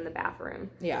bowl was in the bathroom.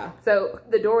 Yeah. So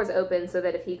the door was open so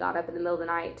that if he got up in the middle of the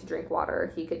night to drink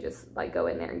water, he could just like go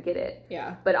in there and get it.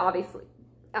 Yeah. But obviously,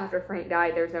 after Frank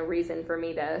died, there's no reason for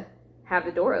me to have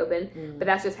the door open. But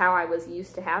that's just how I was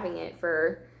used to having it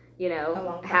for,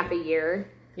 half a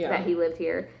year that he lived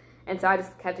here. And so I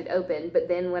just kept it open. But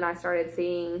then when I started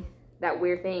seeing that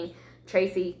weird thing,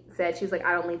 Tracy said, she was like,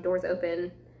 I don't leave doors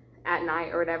open at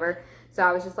night or whatever. So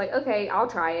I was just like, okay, I'll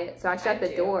try it. So I shut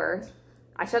the door.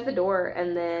 I shut the door,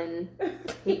 and then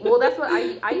that's what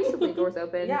I used to leave doors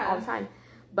open all the time.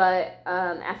 But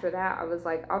after that, I was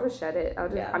like, I'll just shut it.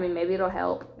 I mean, maybe it'll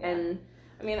help. Yeah. And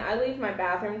I mean, I leave my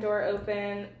bathroom door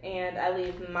open, and I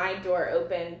leave my door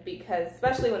open because,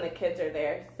 especially when the kids are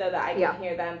there, so that I can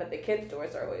hear them, but the kids'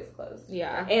 doors are always closed.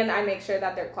 Yeah. And I make sure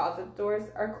that their closet doors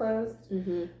are closed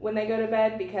when they go to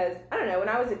bed because, I don't know, when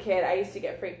I was a kid, I used to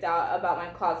get freaked out about my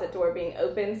closet door being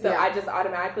open, so I just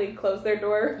automatically close their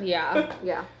door. Yeah.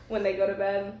 Yeah. When they go to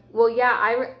bed. Well,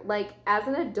 yeah, as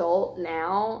an adult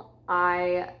now,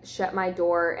 I shut my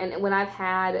door, and when I've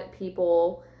had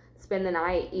people spend the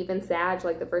night, even Sag,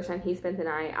 like the first time he spent the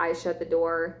night, I shut the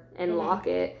door and lock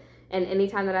it. And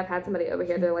anytime that I've had somebody over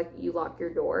here, they're like, you lock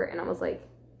your door. And I was like,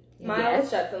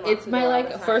 Miles shuts and locks it's my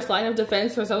first line of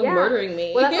defense for someone murdering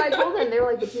me. Well, that's what I told them. They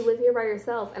were like, but you live here by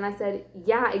yourself. And I said,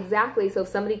 yeah, exactly. So if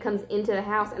somebody comes into the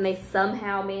house and they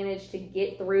somehow manage to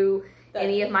get through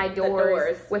any of my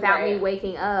doors without me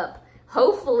waking up,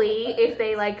 hopefully if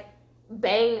they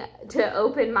bang to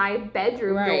open my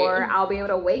bedroom door, I'll be able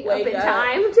to wake up in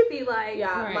time to be like...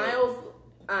 Yeah,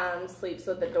 Miles sleeps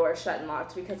with the door shut and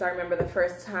locked because I remember the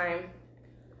first time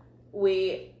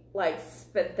we,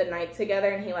 spent the night together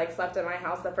and he, slept in my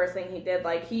house. The first thing he did,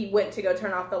 he went to go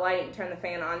turn off the light and turn the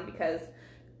fan on because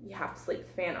you have to sleep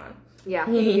with the fan on. Yeah.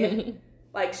 He,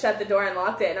 shut the door and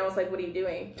locked it, and I was like, what are you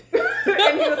doing?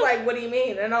 And he was like, what do you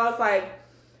mean? And I was like,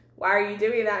 why are you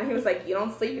doing that? And he was like, you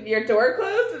don't sleep with your door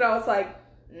closed? And I was like,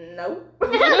 nope.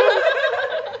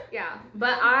 Yeah.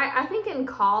 But I think in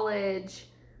college,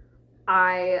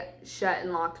 I shut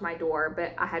and locked my door,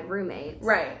 but I had roommates.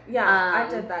 Right. Yeah, I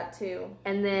did that too.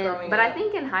 And then, I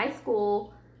think in high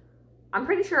school, I'm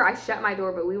pretty sure I shut my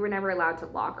door, but we were never allowed to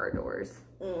lock our doors.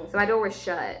 So my door was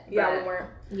shut. Yeah, we weren't.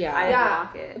 Yeah. I didn't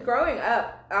lock it. Growing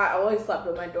up, I always slept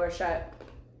with my door shut.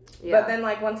 Yeah. But then,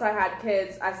 once I had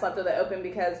kids, I slept with it open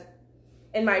because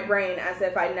in my brain, as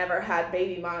if I never had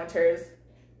baby monitors,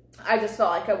 I just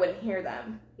felt like I wouldn't hear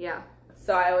them. Yeah.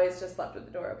 So I always just slept with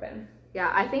the door open.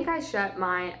 Yeah, I think I shut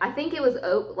mine. I think it was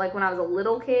when I was a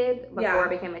little kid, before I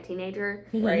became a teenager,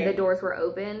 the doors were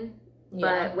open.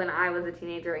 But when I was a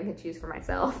teenager and could choose for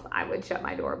myself, I would shut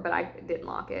my door, but I didn't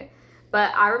lock it.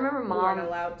 But I remember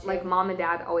mom and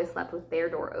dad always slept with their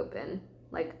door open,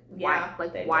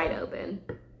 wide open.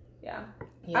 Yeah.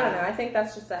 I don't know. I think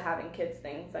that's just a having kids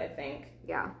things, I think.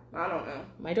 Yeah. I don't know.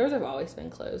 My doors have always been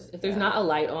closed. If there's not a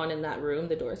light on in that room,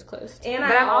 the door's closed. And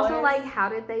I'm also like, how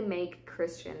did they make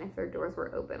Christian if their doors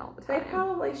were open all the time? They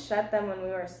probably shut them when we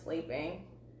were sleeping.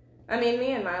 I mean,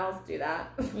 me and Miles do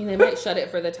that. I mean, they might shut it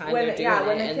for the time they're doing it,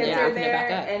 when the and kids then are open it back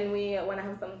there up. and we want to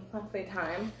have some play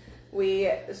time,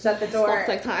 we shut the door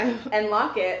and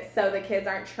lock it so the kids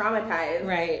aren't traumatized.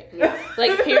 Right. Yeah.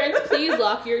 Parents, please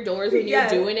lock your doors when you're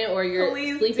doing it or you're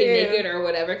sleeping naked or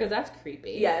whatever, because that's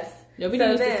creepy. Yes. Nobody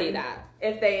needs to see that.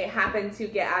 If they happen to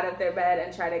get out of their bed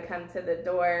and try to come to the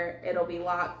door, it'll be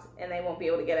locked and they won't be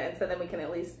able to get in. So then we can at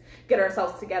least get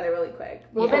ourselves together really quick.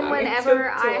 Well, then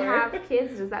whenever I have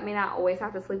kids, does that mean I always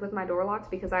have to sleep with my door locked?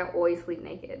 Because I always sleep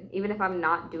naked. Even if I'm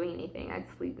not doing anything, I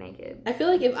sleep naked. I feel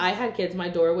like if I had kids, my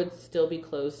door would still be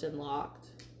closed and locked.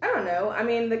 I don't know. I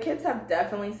mean, the kids have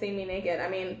definitely seen me naked. I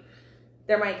mean,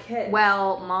 they're my kids.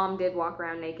 Well, mom did walk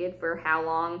around naked for how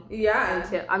long?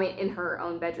 Yeah. In her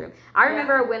own bedroom. I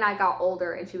remember when I got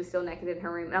older and she was still naked in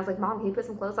her room. And I was like, Mom, can you put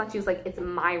some clothes on? She was like, it's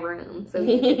my room. So,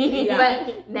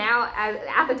 But now,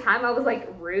 at the time, I was like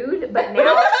rude. But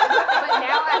now,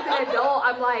 as an adult,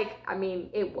 I'm like, I mean,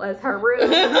 it was her room. So,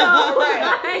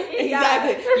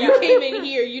 Exactly. You came in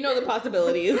here. You know the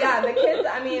possibilities. Yeah, the kids,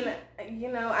 I mean,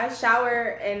 I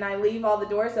shower and I leave all the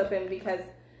doors open because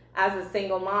as a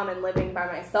single mom and living by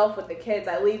myself with the kids,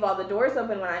 I leave all the doors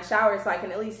open when I shower so I can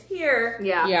at least hear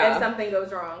if something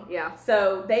goes wrong. Yeah.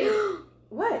 So they...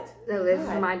 What? No, this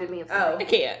reminded me of something. I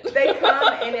can't. They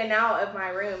come in and out of my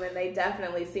room and they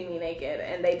definitely see me naked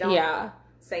and they don't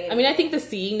say anything. I mean, I think the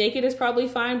seeing naked is probably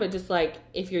fine, but just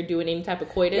if you're doing any type of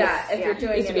coitus. Yeah, if you're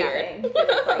doing anything. It's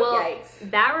yikes.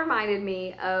 That reminded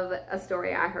me of a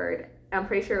story I heard. I'm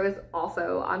pretty sure it was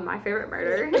also on My Favorite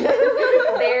Murder.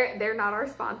 They're not our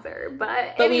sponsor,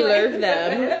 but we love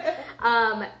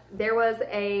them. There was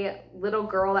a little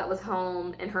girl that was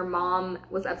home, and her mom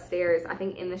was upstairs, I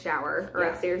think in the shower, or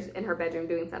upstairs in her bedroom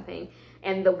doing something,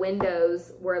 and the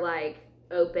windows were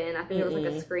open. I think it was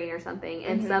a screen or something,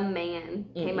 and some man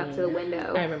came up to the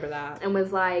window. I remember that. And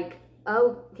was like,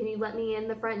 oh, can you let me in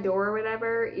the front door or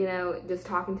whatever? You know, just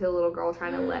talking to the little girl,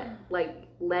 trying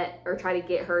to try to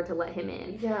get her to let him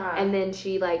in. Yeah. And then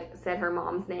she, like, said her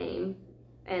mom's name.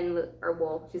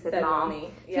 She said Mom.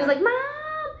 Mommy. Yeah. She was like, Mom!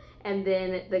 And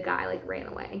then the guy, like, ran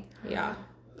away. Yeah.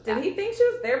 Did he think she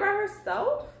was there by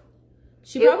herself?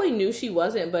 She probably knew she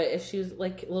wasn't, but if she was,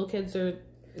 like, little kids are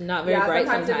not very bright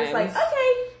sometimes. They're just like,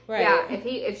 okay. Right. Yeah,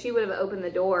 if she would have opened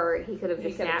the door, he could have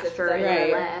just snatched her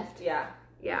and left. Yeah.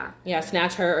 Yeah. Yeah,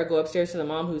 snatch her or go upstairs to the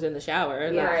mom who's in the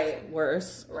shower. That's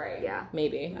worse. Right. Yeah.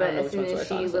 Maybe. But as soon as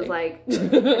she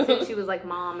was like,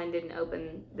 Mom, and didn't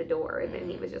open the door, and then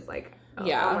he was just like, oh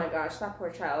my gosh, that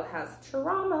poor child has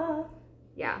trauma.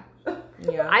 Yeah.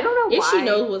 Yeah. I don't know why. If she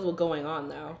knows what's going on,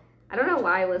 though. I don't know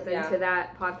why I listened to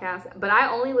that podcast, but I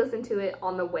only listen to it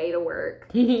on the way to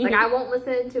work. Like, I won't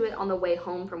listen to it on the way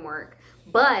home from work.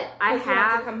 But I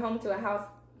have to come home to a house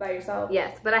by yourself.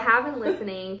 Yes, but I have been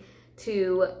listening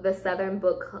to the Southern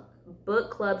Book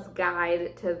Club's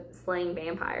Guide to Slaying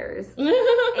Vampires, and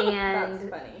that's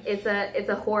funny. It's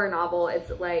a horror novel.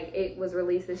 It's like, it was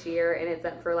released this year, and it's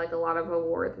up for like a lot of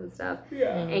awards and stuff.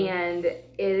 Yeah, and it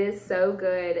is so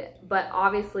good. But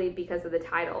obviously, because of the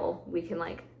title, we can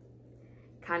like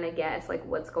kind of guess like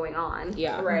what's going on.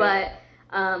 Yeah, right.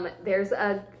 But there's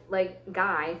a like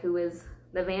guy who is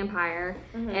the vampire,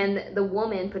 and the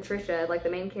woman Patricia, like the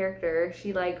main character,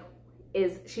 she's like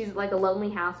a lonely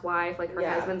housewife. Like, her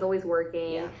husband's always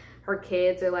working. Her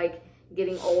kids are like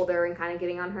getting older and kind of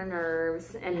getting on her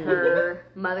nerves, and her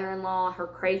mother-in-law, her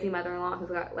crazy mother-in-law who's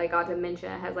got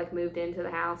dementia, has like moved into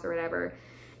the house or whatever,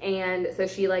 and so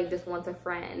she like just wants a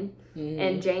friend.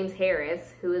 And James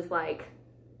Harris, who is like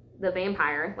the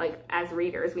vampire, like as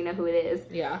readers we know who it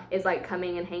is like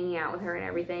coming and hanging out with her and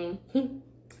everything.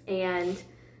 And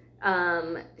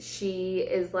she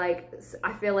is like,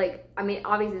 I feel like, I mean,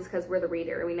 obviously it's because we're the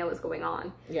reader and we know what's going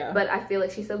on. Yeah. But I feel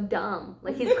like she's so dumb.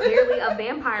 Like, he's clearly a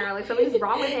vampire. Like, something's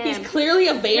wrong with him. He's clearly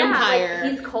a vampire. Yeah,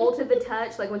 like, he's cold to the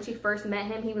touch. Like, when she first met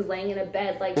him, he was laying in a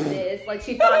bed like this. Like,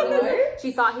 she thought he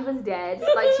was dead.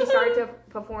 Like, she started to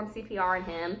perform CPR on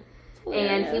him.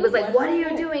 And he was like, what are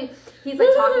you doing? He's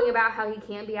like talking about how he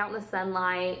can't be out in the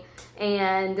sunlight.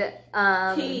 And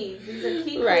keys. These are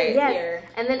key right. Yes. Here.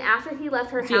 And then after he left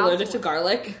her house, allergic to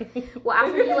garlic? Well,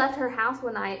 after he left her house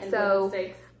one night, so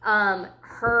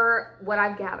what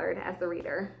I've gathered as the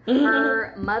reader,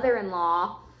 her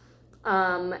mother-in-law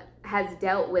has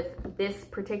dealt with this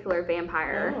particular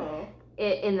vampire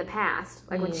in the past,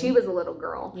 like when she was a little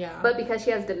girl. Yeah. But because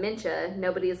she has dementia,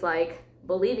 nobody's like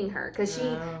believing her, because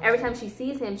she every time she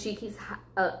sees him, she keeps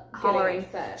hollering.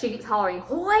 She keeps hollering,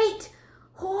 Hoyt,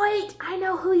 Hoyt, I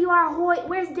know who you are, Hoyt.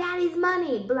 Where's Daddy's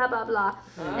money? Blah blah blah.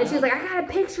 And she's like, I got a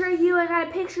picture of you. I got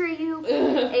a picture of you.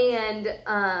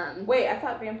 And wait, I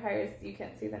thought vampires, you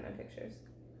can't see them in pictures.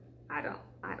 I don't.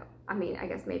 I mean, I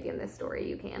guess maybe in this story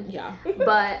you can. Yeah.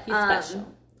 But he's special.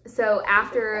 So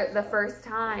after the first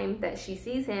time that she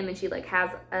sees him, and she like has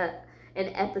an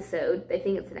episode, they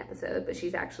think it's an episode, but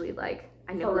she's actually like,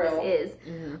 I know who this is.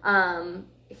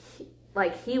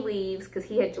 He leaves because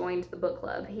he had joined the book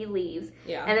club. He leaves.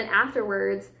 Yeah. And then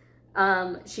afterwards,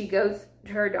 she goes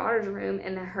to her daughter's room,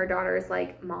 and her daughter is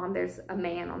like, Mom, there's a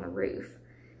man on the roof.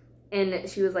 And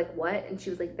she was like, what? And she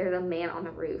was like, there's a man on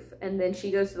the roof. And then she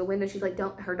goes to the window. She's like,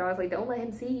 her daughter's like, don't let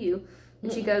him see you.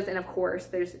 And she goes, and of course,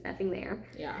 there's nothing there.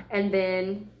 Yeah. And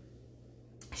then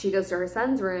she goes to her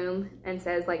son's room and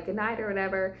says, like, good night or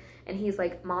whatever. And he's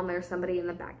like, Mom, there's somebody in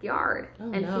the backyard.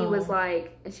 He was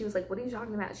like, and she was like, what are you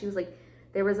talking about? She was like,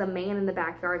 there was a man in the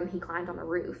backyard and he climbed on the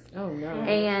roof. Oh, no.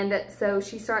 And so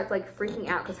she starts like freaking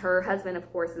out because her husband, of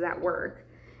course, is at work.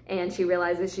 And she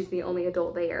realizes she's the only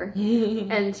adult there.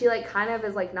 And she like kind of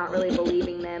is like not really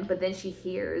believing them. But then she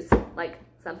hears like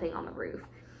something on the roof.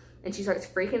 And she starts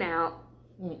freaking out.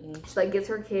 She like gets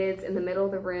her kids in the middle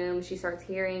of the room. She starts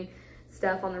hearing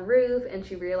stuff on the roof, and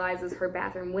she realizes her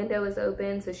bathroom window is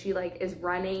open, so she like is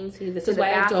running. See, this is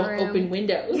why I don't open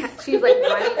windows. Yeah, she's like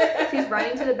running. She's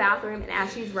running to the bathroom, and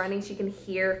as she's running, she can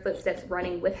hear footsteps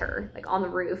running with her, like on the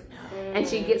roof. And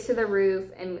she gets to the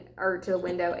roof or to the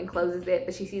window and closes it,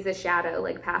 but she sees a shadow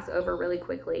like pass over really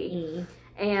quickly.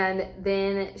 And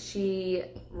then she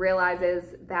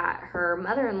realizes that her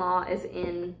mother-in-law is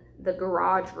in the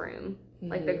garage room,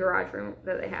 like the garage room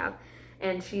that they have,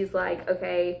 and she's like,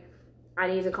 okay, I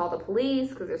need to call the police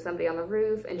because there's somebody on the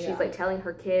roof. And she's like telling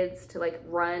her kids to like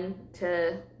run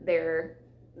to their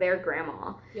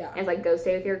grandma. Yeah. And it's like, go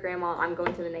stay with your grandma. I'm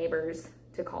going to the neighbors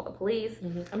to call the police.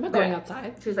 I'm not going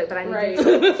outside. She was like, but I need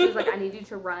you. She was like, I need you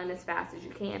to run as fast as you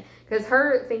can, because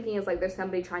her thinking is like there's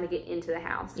somebody trying to get into the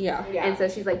house. Yeah. And so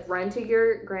she's like, run to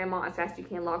your grandma as fast as you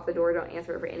can, lock the door, don't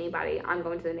answer it for anybody. I'm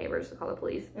going to the neighbors to call the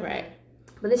police. Right.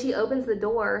 But then she opens the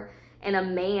door and a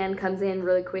man comes in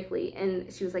really quickly,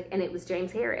 and she was like, and it was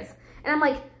James Harris. And I'm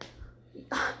like,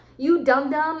 you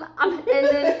dum-dum. And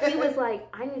then he was like,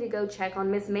 I need to go check on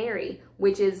Miss Mary,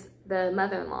 which is the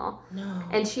mother-in-law. No.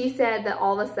 And she said that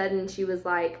all of a sudden she was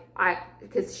like,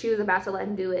 because she was about to let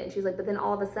him do it. And she was like, but then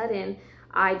all of a sudden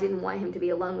I didn't want him to be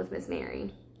alone with Miss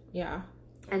Mary. Yeah.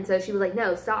 And so she was like,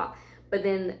 no, stop. But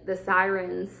then the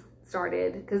sirens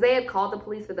started, because they had called the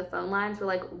police, but the phone lines were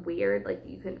like weird. Like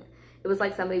it was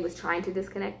like somebody was trying to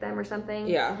disconnect them or something.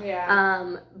 Yeah.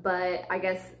 Yeah. But I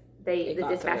guess the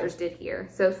dispatchers did hear.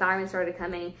 So sirens started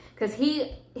coming, because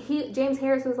James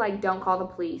Harris was like, don't call the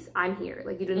police. I'm here.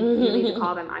 Like, you need to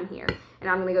call them. I'm here. And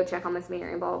I'm going to go check on Miss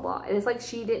Mary and blah, blah, blah. And it's like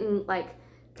she didn't like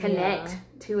connect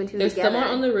two and two There's together. There's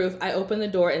someone on the roof. I open the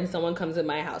door and someone comes in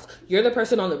my house. You're the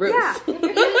person on the roof. Yeah.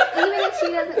 Even if she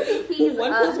doesn't think he's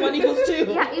 1 + 1 =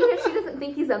 2. Yeah, even if she doesn't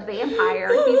think he's a vampire,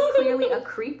 he's clearly a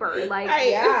creeper. Like,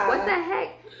 what the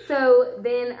heck? So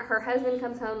then her husband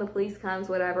comes home, the police comes,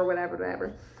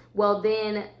 whatever. Well,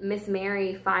 then Miss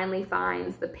Mary finally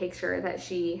finds the picture that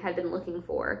she had been looking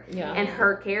for. Yeah. And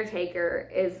her caretaker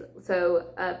is,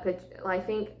 I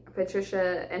think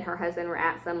Patricia and her husband were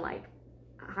at some, like,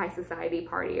 high society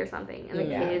party or something. And the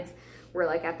kids were,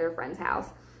 like, at their friend's house.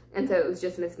 And so it was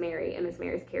just Miss Mary and Miss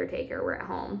Mary's caretaker were at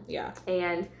home. Yeah.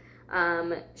 And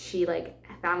she, like,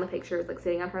 found the picture. It was, like,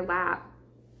 sitting on her lap.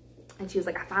 And she was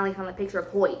like, I finally found the picture of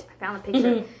Hoyt. I found the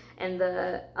picture. And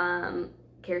the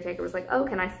caretaker was like, oh,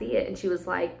 can I see it? And she was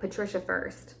like, Patricia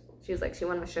first. She was like, she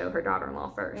wanted to show her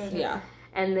daughter-in-law first. Yeah.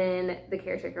 And then the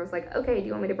caretaker was like, okay, do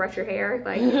you want me to brush your hair?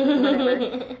 Like,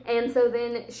 whatever. And so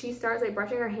then she starts, like,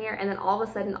 brushing her hair. And then all of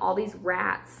a sudden, all these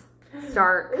rats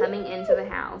start coming into the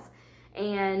house.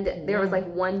 And there was, like,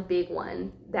 one big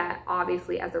one that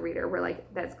obviously, as a reader, we're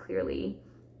like, that's clearly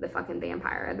the fucking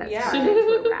vampire that's turned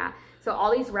into a rat. So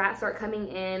all these rats start coming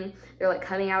in. They're, like,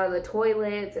 coming out of the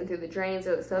toilets and through the drains.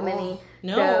 So so many.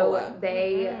 No. So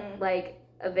they, like,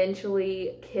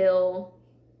 eventually kill.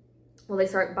 Well, they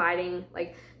start biting.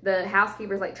 Like, the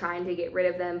housekeeper's, like, trying to get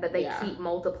rid of them, but they keep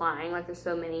multiplying. Like, there's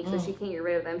so many. So she can't get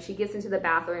rid of them. She gets into the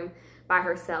bathroom by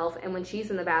herself. And when she's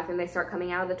in the bathroom, they start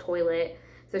coming out of the toilet.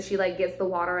 So she, like, gets the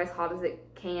water as hot as it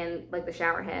can, like, the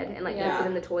shower head, and, like, puts it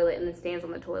in the toilet and then stands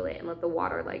on the toilet and let the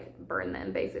water, like, burn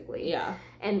them, basically. Yeah.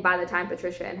 And by the time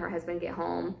Patricia and her husband get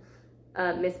home,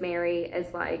 Miss Mary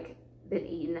is, like, been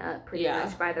eaten up pretty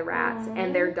much by the rats.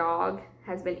 And their dog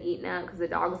has been eaten up because the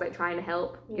dog was, like, trying to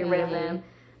help get rid of them.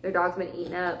 Their dog's been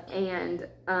eaten up. And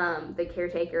the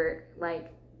caretaker,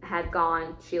 like, had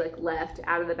gone. She, like, left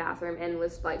out of the bathroom and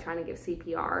was, like, trying to give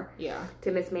CPR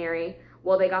to Miss Mary.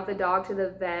 Well, they got the dog to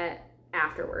the vet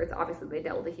afterwards. Obviously, they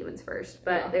dealt with the humans first.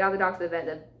 But they got the dog to the vet.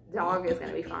 The dog is going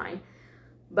to be fine.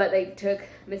 But they took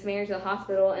Miss Mary to the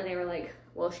hospital, and they were like,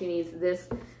 well, she needs this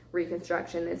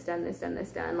reconstruction, this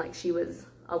done. Like, she was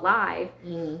alive.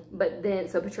 But then,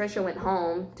 so Patricia went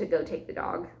home to go take the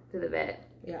dog to the vet.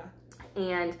 Yeah.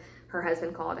 And her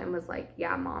husband called and was like,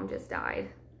 yeah, Mom just died.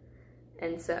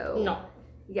 And so... No.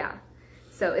 Yeah.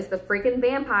 So it's the freaking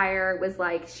vampire was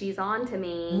like, she's on to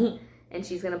me. And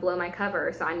she's going to blow my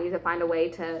cover, so I need to find a way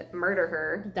to murder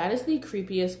her. That is the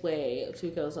creepiest way to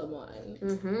kill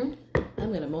someone. I'm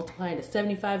going to multiply into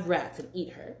 75 rats and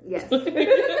eat her. Yes.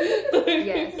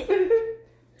 Yes.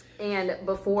 And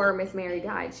before Miss Mary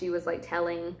died, she was, like,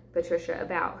 telling Patricia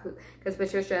about who... Because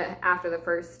Patricia, after the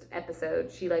first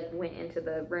episode, she, like, went into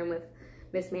the room with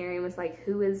Miss Mary and was like,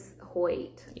 who is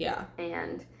Hoyt? Yeah.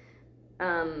 And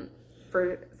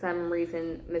for some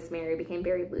reason, Miss Mary became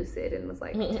very lucid and was,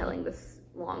 like, telling this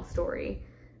long story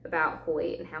about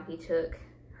Hoyt and how he took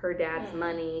her dad's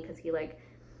money because he, like,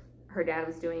 her dad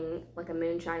was doing, like, a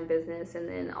moonshine business, and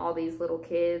then all these little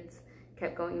kids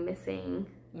kept going missing,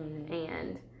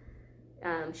 and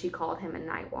she called him a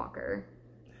night walker.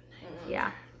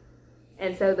 Yeah.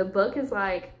 And so the book is,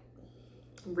 like,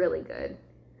 really good.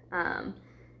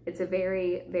 It's a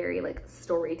very, very, like,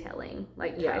 storytelling,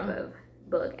 like, type of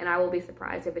book, and I will be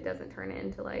surprised if it doesn't turn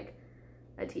into, like,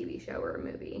 a TV show or a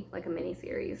movie, like a mini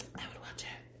series. I would watch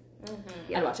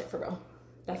it. I'd watch it for real.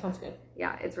 That sounds good.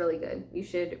 Yeah, it's really good. You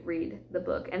should read the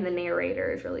book, and the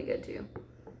narrator is really good too.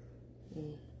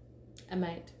 I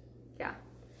might. Yeah,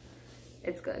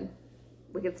 it's good.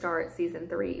 We could start season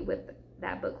 3 with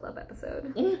that book club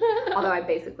episode. Although I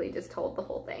basically just told the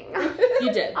whole thing.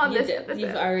 You did. On you this did. episode.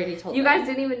 You've already told You them. guys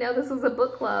didn't even know this was a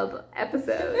book club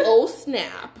episode. Oh,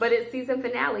 snap. But it's season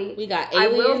finale. We got I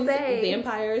will aliens, say-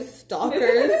 vampires,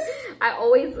 stalkers. I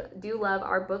always do love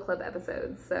our book club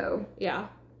episodes, so. Yeah.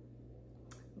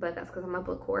 But that's because I'm a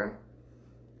book whore.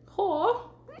 Whore.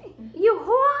 You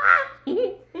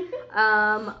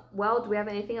whore! Well, do we have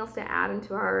anything else to add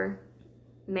into our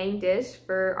main dish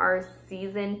for our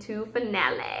season 2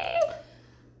 finale?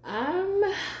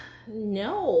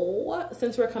 No.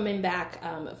 Since we're coming back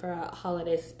for a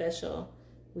holiday special,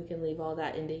 we can leave all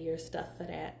that end of year stuff for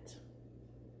that.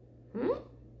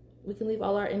 We can leave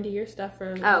all our end of year stuff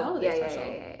for the holiday special.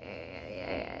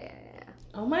 Yeah.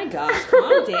 Oh my gosh,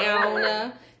 calm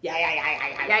down.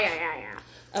 Yeah.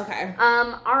 Okay.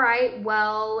 All right.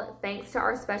 Well, thanks to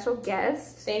our special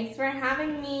guest Thanks for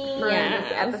having me. for Yes.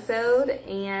 this episode,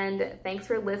 and thanks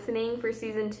for listening for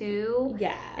season 2.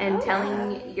 Yeah. And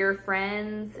telling your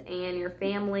friends and your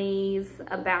families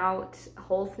about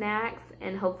Whole Snacks,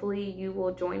 and hopefully you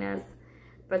will join us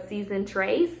for season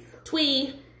Trace.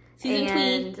 Twee.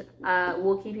 Season Twee. And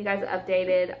we'll keep you guys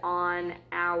updated on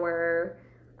our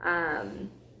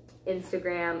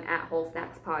Instagram at Whole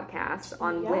Snacks Podcast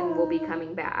on when we'll be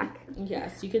coming back.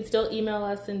 Yes, you can still email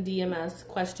us and DM us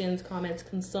questions, comments,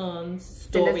 concerns,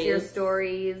 Send stories. us your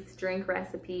stories, drink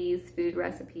recipes, food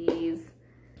recipes.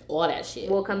 All that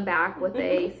shit. We'll come back with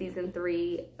a season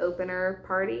 3 opener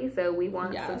party, so we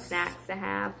want some Yes. snacks to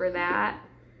have for that.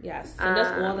 Yes, send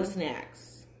us all the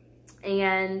snacks.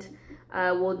 And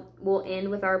we'll end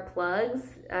with our plugs.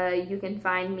 You can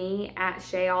find me at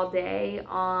Shay All Day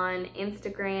on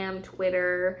Instagram,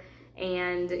 Twitter,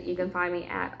 and you can find me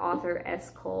at Author S.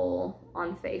 Cole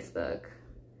on Facebook,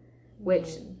 which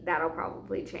that'll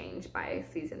probably change by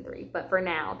season 3. But for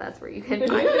now, that's where you can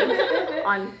find me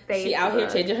on Facebook. She out here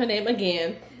changing her name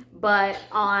again. But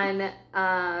on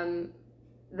the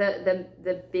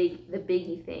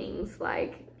biggie things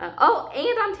like and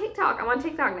on TikTok. I'm on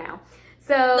TikTok now.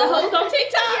 So The host on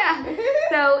TikTok. Yeah.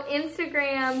 So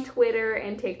Instagram, Twitter,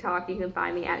 and TikTok, you can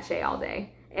find me at Shay All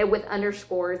Day, and with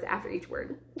underscores after each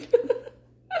word. There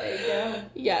you go.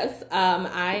 Yes,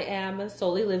 I am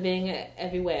solely living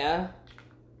everywhere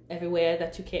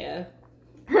that you care.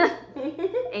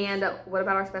 And what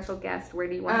about our special guest? Where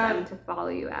do you want them to follow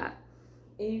you at?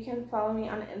 You can follow me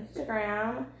on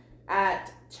Instagram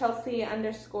at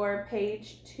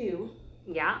Chelsea_page2.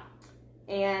 Yeah.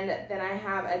 And then I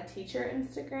have a teacher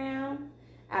Instagram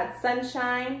at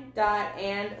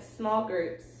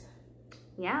sunshine.and_smallgroups.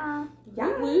 Yeah.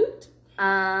 Yeah. Woot.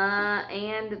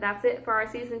 And that's it for our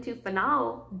season 2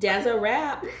 finale. That's a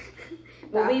wrap.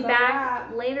 We'll be That's a back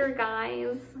wrap. later,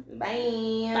 guys.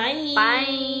 Bye. Bye.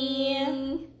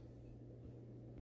 Bye.